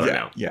 I don't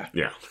know. Yeah.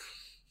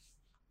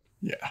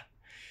 Yeah.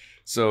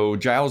 So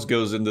Giles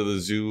goes into the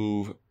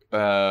zoo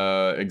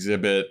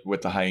exhibit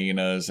with the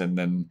hyenas, and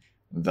then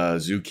the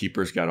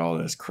zookeeper's got all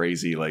this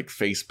crazy like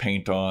face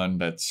paint on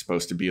that's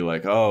supposed to be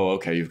like, oh,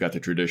 okay, you've got the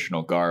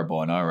traditional garb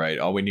on. All right,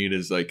 all we need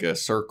is like a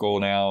circle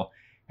now.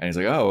 And he's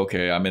like, oh,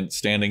 okay, I'm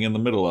standing in the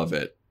middle of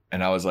it.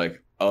 And I was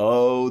like,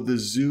 oh, the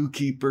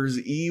zookeeper's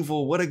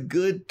evil. What a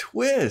good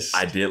twist.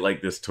 I did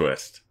like this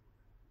twist.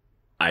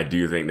 I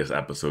do think this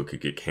episode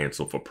could get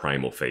canceled for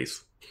Primal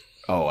Face.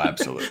 Oh,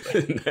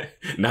 absolutely.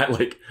 Not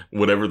like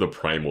whatever the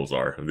primals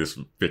are, this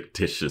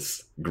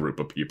fictitious group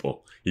of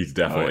people. He's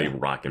definitely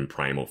rocking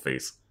primal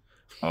face.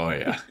 Oh,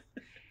 yeah.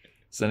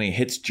 So then he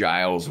hits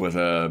Giles with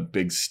a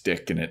big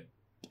stick and it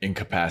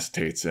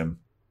incapacitates him.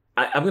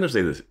 I'm going to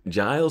say this.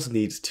 Giles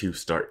needs to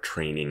start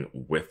training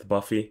with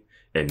Buffy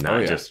and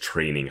not just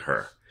training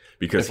her.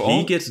 Because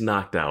he gets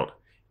knocked out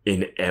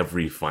in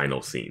every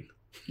final scene.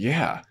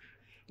 Yeah.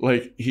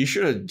 Like, he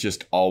should have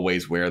just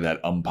always wear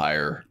that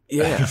umpire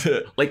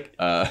like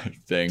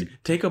thing.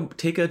 Take a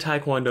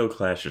taekwondo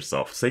class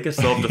yourself. Take a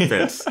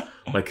self-defense,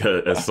 like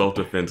a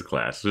self-defense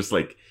class. Just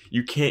like,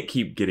 you can't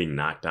keep getting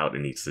knocked out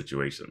in these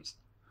situations.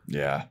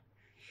 Yeah.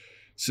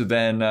 So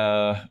then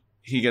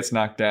he gets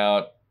knocked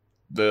out.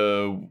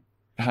 The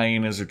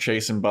hyenas are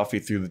chasing Buffy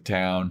through the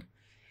town.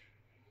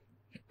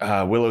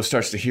 Willow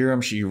starts to hear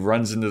him. She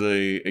runs into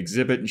the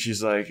exhibit and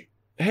she's like,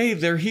 hey,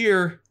 they're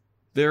here.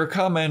 They're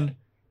coming.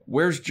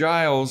 Where's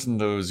Giles?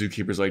 And the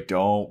zookeeper's like,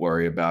 don't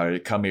worry about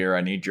it. Come here.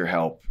 I need your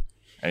help.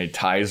 And he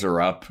ties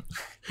her up.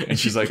 And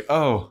she's like,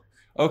 oh,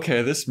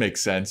 okay, this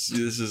makes sense.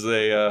 This is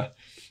a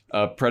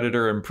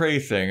predator and prey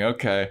thing.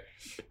 Okay.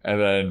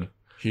 And then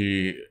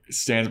he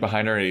stands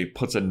behind her and he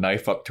puts a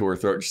knife up to her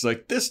throat. And she's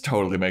like, this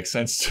totally makes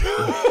sense too.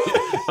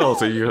 Oh,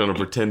 so you're going to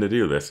pretend to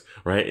do this,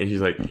 right? And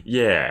she's like,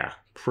 yeah,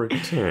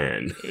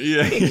 pretend.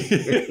 Yeah.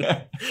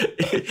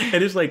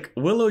 And it's like,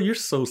 Willow, you're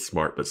so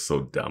smart, but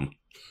so dumb.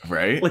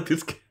 Right? Like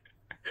this.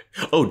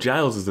 Oh,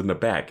 Giles is in the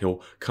back.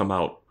 He'll come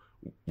out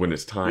when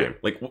it's time.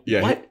 Like,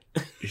 what?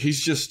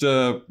 He's just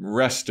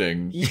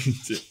resting.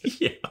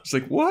 Yeah. It's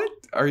like, what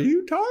are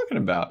you talking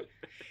about?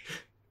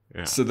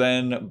 Yeah. So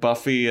then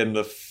Buffy and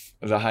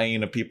the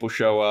hyena people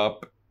show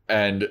up,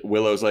 and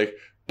Willow's like,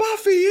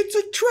 Buffy, it's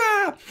a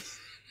trap.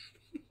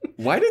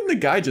 Why didn't the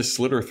guy just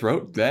slit her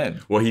throat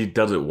then? Well, he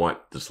doesn't want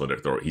to slit her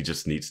throat. He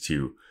just needs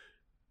to.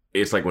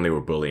 It's like when they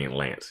were bullying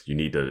Lance. You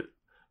need to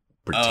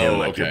pretend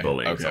like you're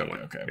bullying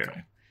someone.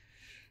 Okay.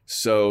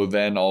 So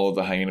then all of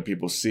the hyena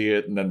people see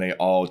it, and then they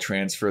all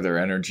transfer their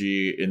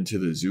energy into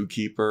the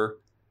zookeeper,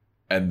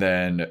 and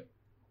then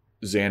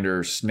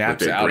Xander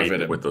snaps out of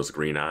it with those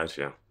green eyes.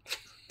 Yeah,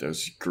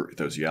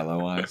 those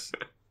yellow eyes.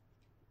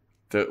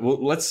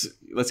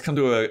 Let's come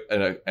to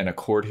an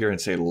accord here and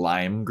say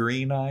lime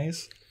green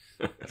eyes.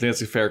 I think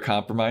that's a fair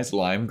compromise.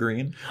 Lime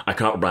green. I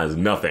compromise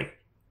nothing.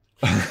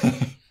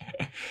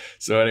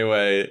 So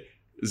anyway,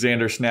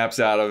 Xander snaps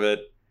out of it,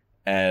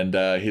 and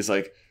he's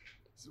like,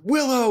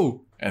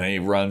 Willow! And then he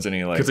runs and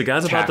he like, because the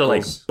guy's about to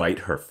like bite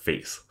her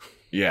face.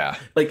 Yeah.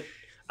 Like,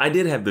 I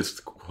did have this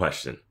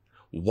question.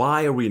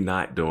 Why are we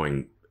not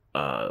doing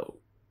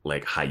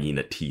like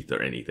hyena teeth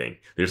or anything?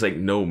 There's like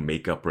no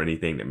makeup or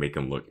anything that make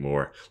them look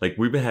more like,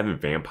 we've been having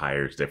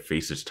vampires, their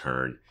faces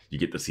turn, you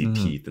get to see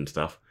teeth and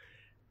stuff.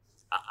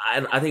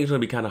 I think it's going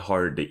to be kind of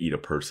hard to eat a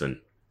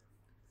person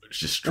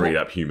just straight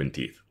up human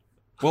teeth.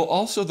 Well,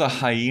 also the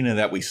hyena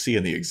that we see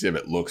in the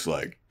exhibit looks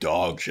like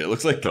dog shit. It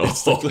looks like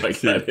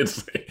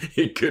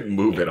it couldn't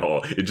move at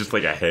all. It's just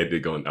like a head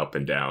going up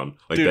and down.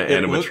 Like, dude, the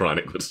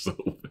animatronic was so.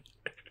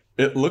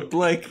 It looked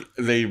like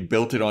they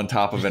built it on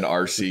top of an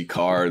RC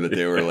car that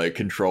they were like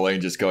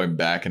controlling, just going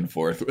back and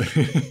forth.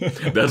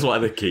 That's why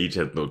the cage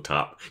has no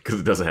top, because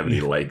it doesn't have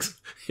any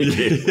legs.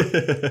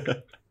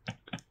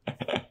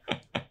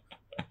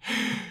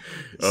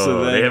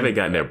 So they haven't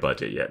gotten their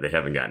budget yet.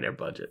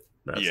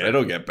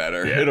 It'll get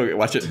better. Yeah.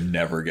 Watch it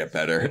never get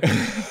better.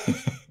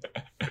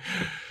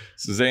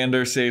 So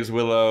Xander saves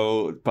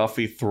Willow.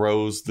 Buffy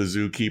throws the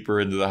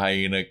zookeeper into the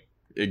hyena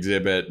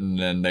exhibit, and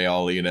then they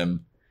all eat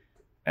him.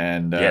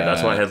 And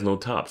that's why it has no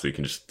top, so you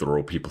can just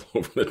throw people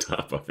over the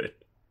top of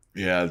it.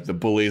 Yeah, the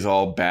bullies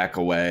all back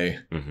away.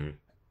 Mm-hmm.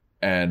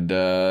 And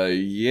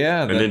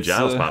and then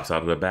Giles pops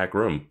out of the back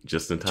room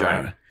just in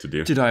time to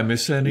do. Did I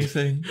miss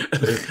anything?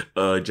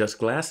 Just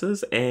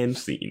glasses and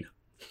scene.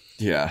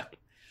 Yeah.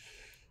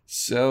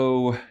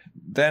 So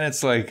then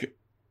it's like,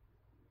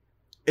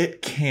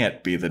 it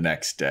can't be the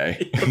next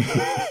day.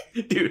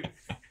 Dude.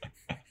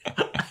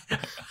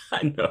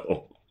 I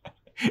know.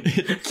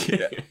 It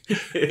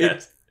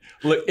can't.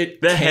 Look,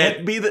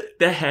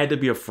 that had to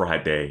be a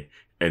Friday,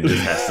 and this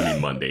has to be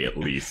Monday at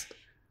least.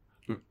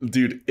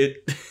 Dude,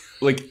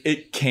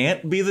 it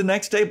can't be the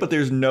next day, but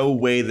there's no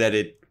way that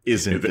it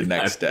isn't the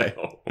next day.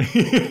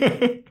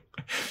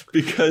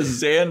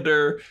 Because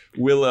Xander,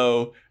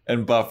 Willow,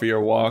 and Buffy are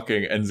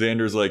walking, and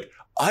Xander's like,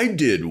 I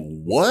did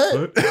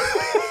what?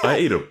 I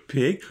ate a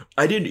pig?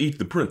 I didn't eat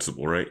the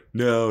principal, right?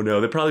 No,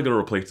 they're probably going to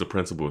replace the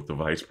principal with the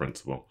vice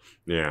principal.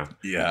 Yeah.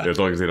 As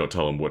long as they don't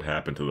tell him what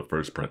happened to the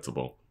first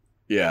principal.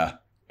 Yeah.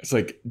 It's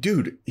like,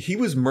 dude, he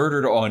was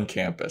murdered on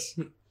campus.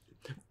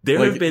 There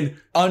have been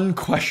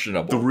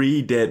unquestionable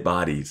 3 dead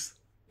bodies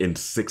in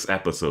 6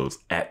 episodes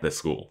at the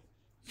school.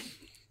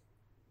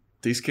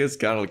 These kids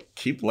gotta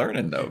keep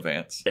learning, though,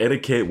 Vance.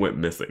 Etiquette went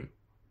missing.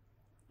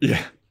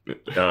 Yeah.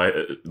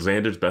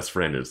 Xander's best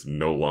friend is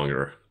no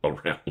longer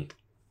around.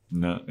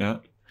 No, yeah.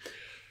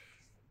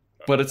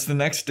 But it's the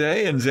next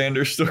day, and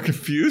Xander's still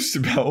confused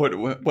about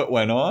what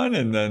went on,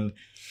 and then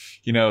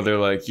you know, they're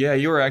like, yeah,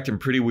 you were acting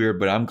pretty weird,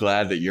 but I'm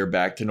glad that you're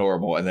back to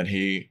normal. And then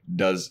he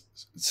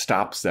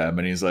stops them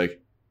and he's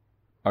like,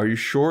 are you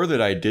sure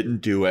that I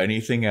didn't do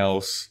anything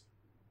else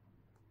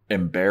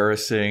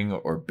embarrassing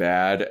or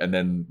bad? And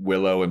then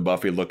Willow and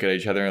Buffy look at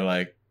each other and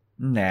like,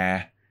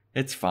 nah,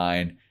 it's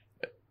fine.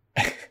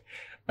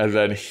 And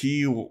then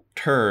he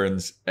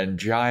turns and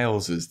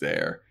Giles is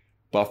there.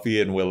 Buffy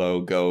and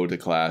Willow go to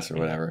class or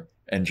whatever.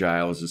 And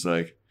Giles is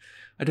like,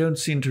 I don't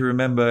seem to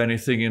remember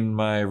anything in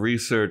my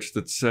research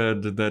that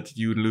said that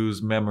you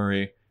lose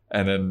memory.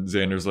 And then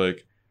Xander's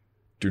like,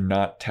 do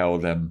not tell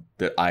them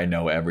that I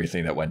know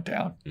everything that went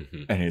down.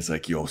 Mm-hmm. And he's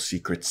like, your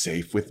secret's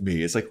safe with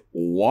me. It's like,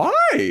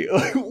 why?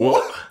 Like,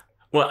 what?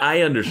 Well,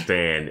 I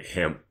understand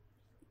him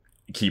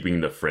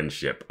keeping the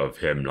friendship of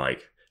him,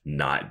 like,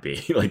 not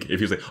being, like, if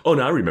he's like, oh,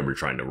 no, I remember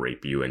trying to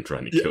rape you and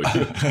trying to kill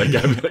you.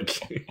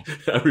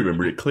 I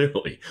remember it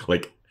clearly.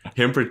 Like,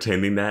 him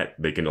pretending that,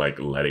 they can, like,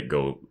 let it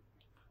go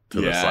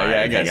to the side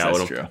and hang out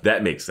with him. True.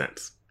 That makes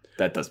sense.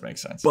 That does make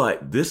sense.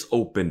 But this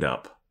opened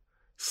up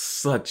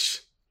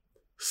such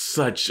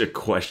a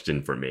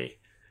question for me.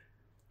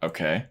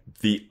 Okay.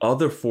 The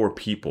other 4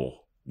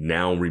 people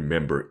now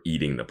remember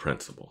eating the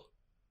principal.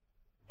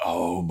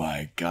 Oh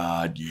my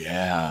God,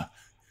 yeah.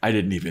 I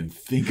didn't even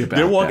think about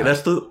They're walking,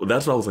 that.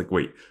 That's what I was like,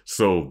 wait,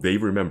 so they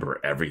remember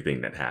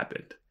everything that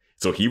happened.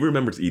 So he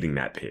remembers eating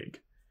that pig.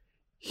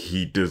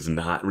 He does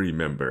not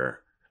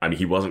remember, I mean,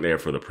 he wasn't there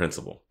for the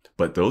principal,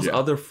 but those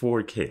other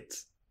 4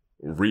 kids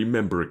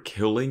remember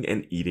killing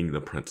and eating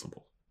the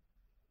principal.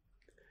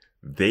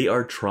 They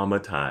are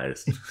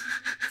traumatized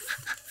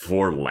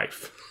for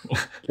life.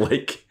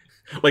 Like,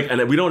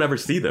 and we don't ever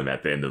see them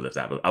at the end of this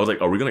episode. I was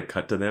like, are we going to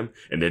cut to them?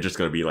 And they're just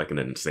going to be like in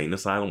an insane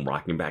asylum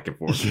rocking back and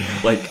forth.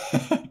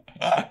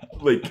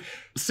 Like,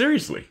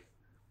 seriously.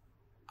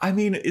 I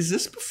mean, is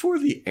this before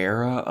the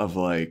era of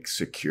like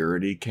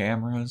security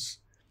cameras?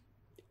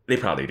 They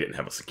probably didn't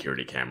have a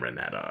security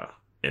camera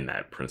in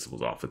that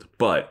principal's office,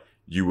 but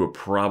you would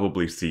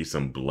probably see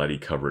some bloody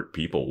covered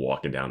people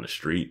walking down the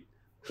street.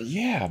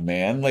 Yeah,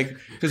 man. Like,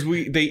 because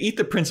they eat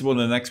the principal, and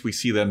the next we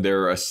see them,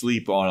 they're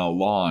asleep on a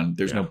lawn.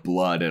 There's no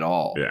blood at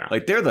all. Yeah.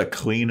 Like, they're the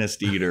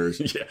cleanest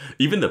eaters. Yeah.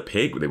 Even the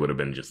pig, they would have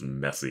been just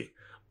messy.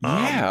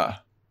 Yeah.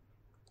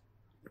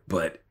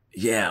 But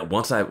yeah,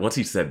 once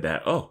he said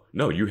that, oh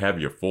no, you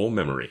have your full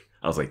memory.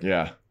 I was like,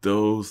 yeah,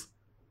 those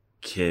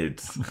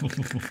kids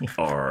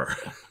are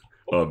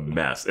a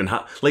mess. And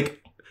how,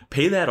 like,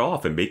 pay that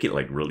off and make it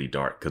like really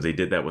dark, because they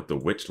did that with the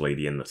witch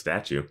lady and the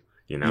statue.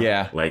 You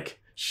know, like,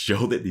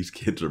 show that these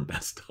kids are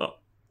messed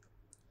up.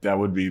 That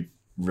would be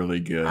really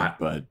good,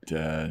 but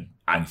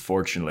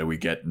unfortunately, we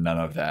get none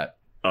of that.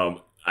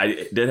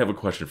 I did have a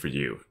question for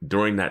you.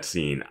 During that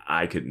scene,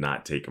 I could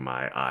not take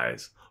my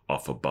eyes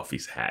off of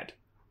Buffy's hat.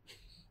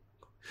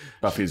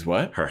 Buffy's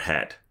what? Her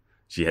hat.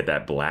 She had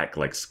that black,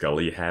 like,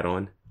 Scully hat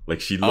on. Like,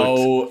 she looked...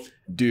 Oh,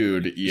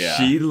 dude, yeah.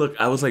 She looked...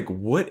 I was like,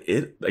 what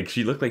is... Like,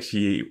 she looked like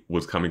she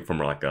was coming from,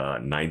 like, a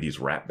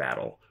 90s rap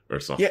battle or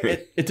something. Yeah,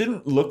 it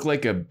didn't look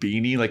like a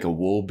beanie, like a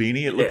wool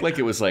beanie. It looked like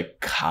it was, like,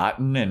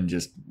 cotton and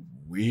just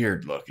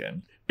weird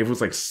looking. It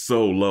was, like,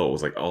 so low. It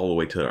was, like, all the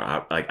way to her...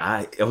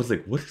 I was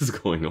like, what is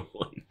going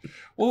on?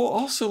 Well,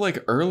 also,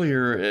 like,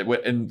 earlier,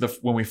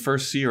 when we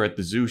first see her at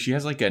the zoo, she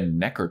has, like, a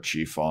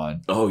neckerchief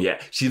on. Oh,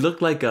 yeah. She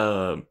looked like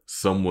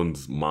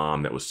someone's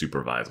mom that was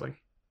supervising.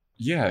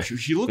 Yeah,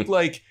 she looked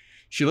like...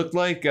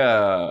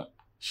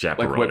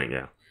 Chaperoning,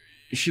 yeah.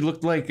 She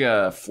looked like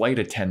a flight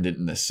attendant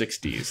in the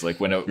 60s, like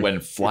when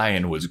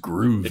flying was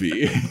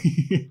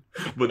groovy.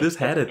 But this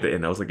hat at the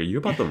end, I was like, are you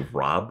about to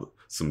rob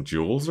some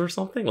jewels or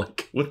something?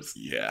 Like, what is...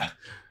 Yeah,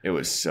 it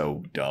was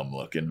so dumb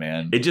looking,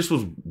 man. It just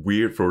was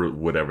weird for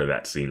whatever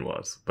that scene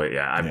was. But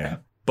yeah,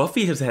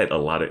 Buffy has had a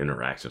lot of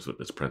interactions with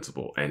this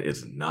principal and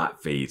is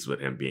not fazed with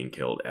him being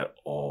killed at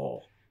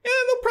all. Yeah,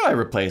 they'll probably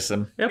replace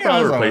him. They'll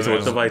probably replace him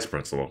with the vice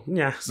principal.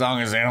 Yeah. As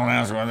long as they don't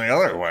answer any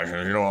other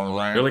questions, you know what I'm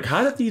saying? They're like,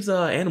 how did these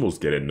animals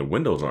get in? The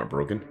windows aren't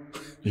broken.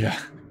 Yeah.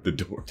 The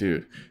door.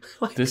 Dude,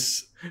 like,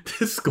 this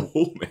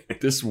school, man.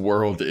 This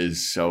world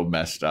is so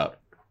messed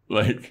up.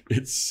 Like,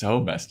 it's so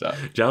messed up.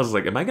 Giles is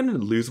like, am I going to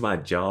lose my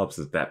job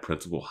since that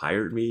principal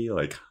hired me?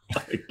 Like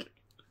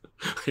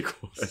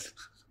what?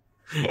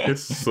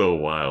 It's so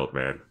wild,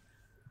 man.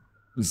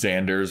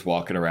 Xander's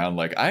walking around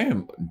like, I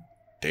am...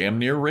 damn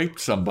near raped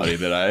somebody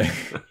that I...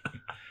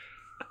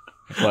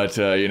 But,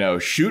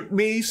 shoot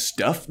me,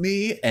 stuff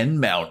me,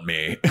 and mount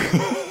me.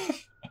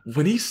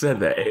 When he said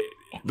that,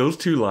 those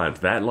 2 lines,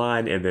 that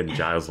line and then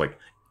Giles like,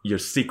 your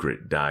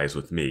secret dies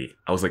with me.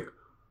 I was like,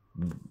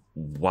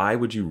 why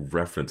would you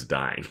reference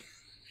dying?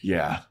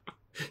 Yeah.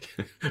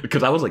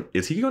 Because I was like,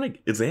 is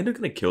Xander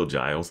going to kill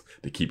Giles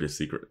to keep his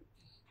secret?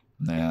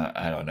 Nah,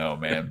 I don't know,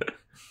 man.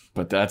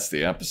 But that's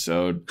the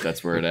episode.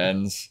 That's where it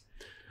ends.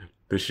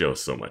 This show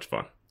is so much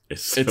fun.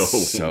 It's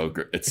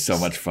so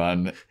much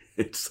fun.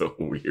 It's so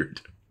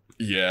weird.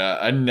 Yeah,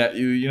 I'm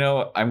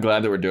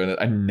glad that we're doing it.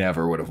 I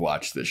never would have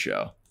watched this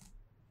show.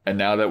 And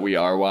now that we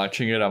are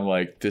watching it, I'm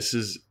like, this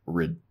is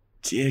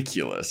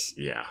ridiculous.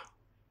 Yeah.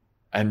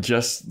 And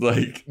just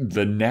like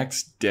the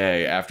next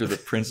day after the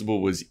principal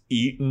was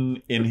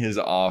eaten in his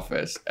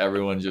office,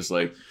 everyone's just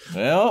like,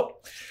 well,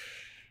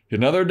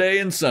 another day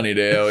in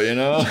Sunnydale, you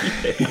know?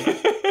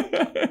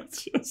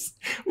 It's just,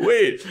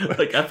 wait.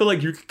 Like, I feel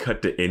like you could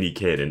cut to any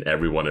kid and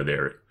every one of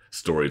their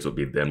stories would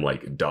be them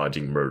like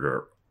dodging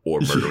murder or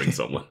murdering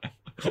someone.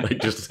 Like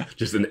just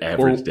an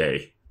average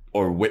day.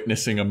 Or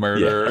witnessing a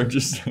murder. Yeah. Or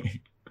just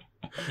like,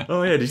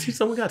 Oh yeah, did you see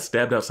someone got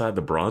stabbed outside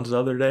the Bronze the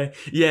other day?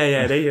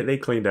 Yeah, they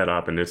cleaned that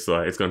up and it's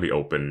going to be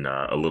open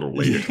a little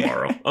later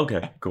tomorrow.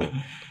 Okay, cool.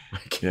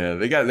 yeah,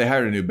 they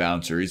hired a new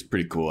bouncer. He's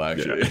pretty cool,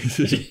 actually.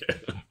 Yeah.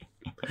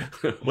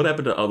 What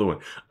happened to the other one?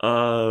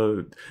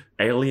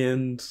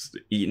 Aliens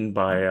eaten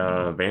by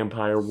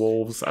vampire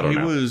wolves. I don't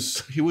know.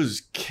 He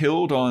was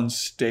killed on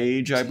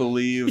stage, I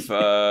believe,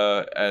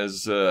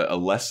 as a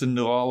lesson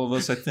to all of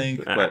us. I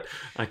think, but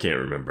I can't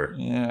remember.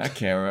 yeah, I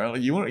can't remember.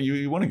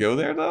 You want to go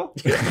there though?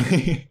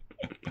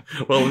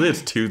 Well, it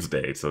is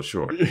Tuesday, so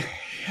sure.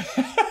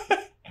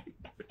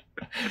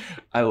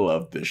 I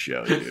love this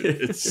show, dude.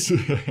 It's.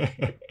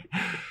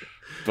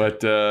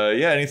 But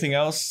yeah, anything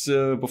else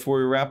before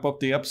we wrap up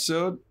the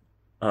episode?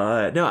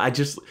 No, I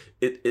just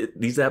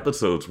these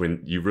episodes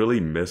when you really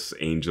miss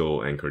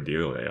Angel and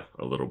Cordelia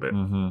a little bit,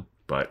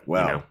 but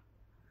Well, you know.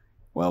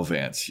 Well,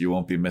 Vance, you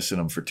won't be missing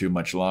them for too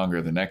much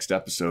longer. The next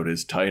episode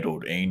is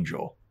titled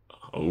Angel.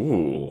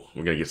 Oh,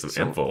 we're gonna get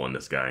some info on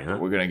this guy, huh?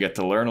 We're gonna get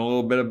to learn a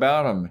little bit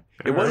about him.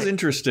 It was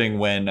interesting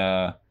when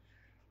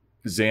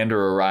Xander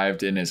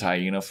arrived in his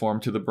hyena form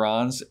to the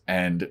Bronze,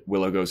 and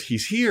Willow goes,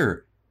 "He's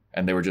here,"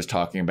 and they were just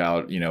talking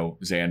about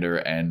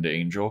Xander and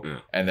Angel,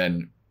 and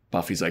then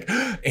Buffy's like,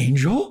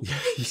 "Angel?"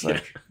 She's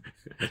like,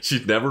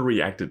 she's never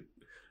reacted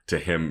to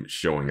him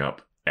showing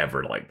up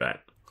ever like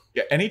that.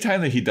 yeah.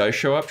 Anytime that he does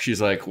show up,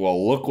 she's like,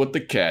 "Well, look what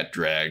the cat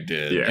drag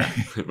did." Yeah,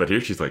 but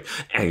here she's like,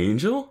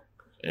 "Angel."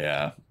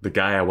 Yeah. The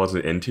guy I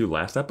wasn't into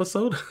last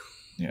episode?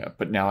 Yeah,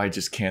 but now I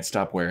just can't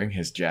stop wearing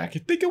his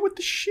jacket. They go with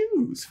the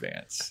shoes,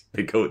 Vance.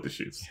 They go with the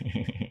shoes.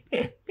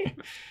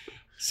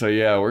 So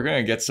yeah, we're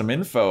going to get some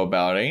info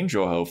about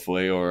Angel,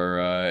 hopefully, or,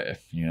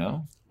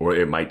 Or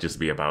it might just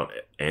be about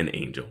an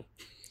angel.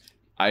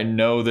 I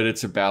know that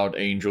it's about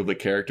Angel, the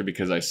character,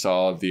 because I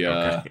saw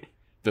the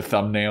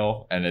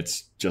thumbnail, and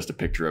it's just a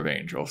picture of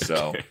Angel,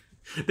 so...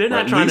 They're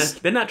not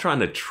trying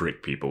to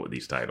trick people with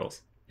these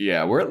titles.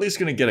 Yeah, we're at least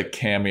going to get a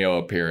cameo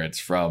appearance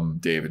from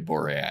David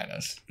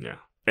Boreanaz. Yeah.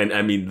 And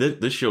I mean,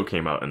 this show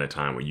came out in a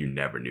time when you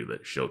never knew the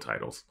show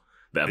titles,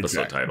 the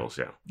episode titles.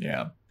 Yeah.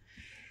 Yeah.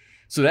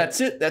 So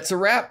that's it. That's a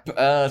wrap.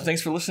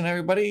 Thanks for listening,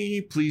 everybody.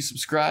 Please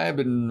subscribe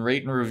and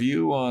rate and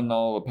review on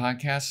all the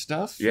podcast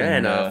stuff. Yeah,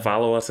 and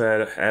follow us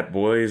at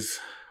Boys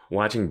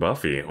Watching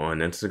Buffy on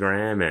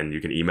Instagram, and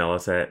you can email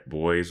us at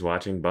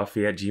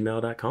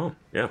boyswatchingbuffy@gmail.com.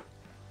 Yeah.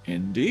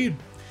 Indeed.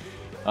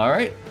 All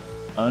right.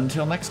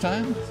 Until next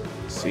time,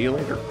 see you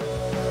later.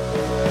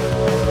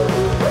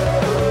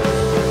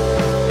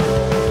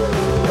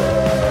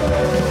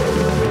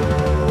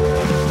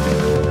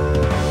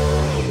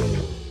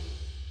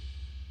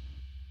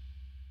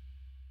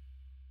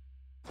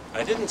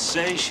 I didn't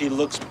say she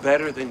looks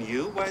better than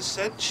you. I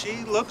said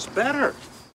she looks better.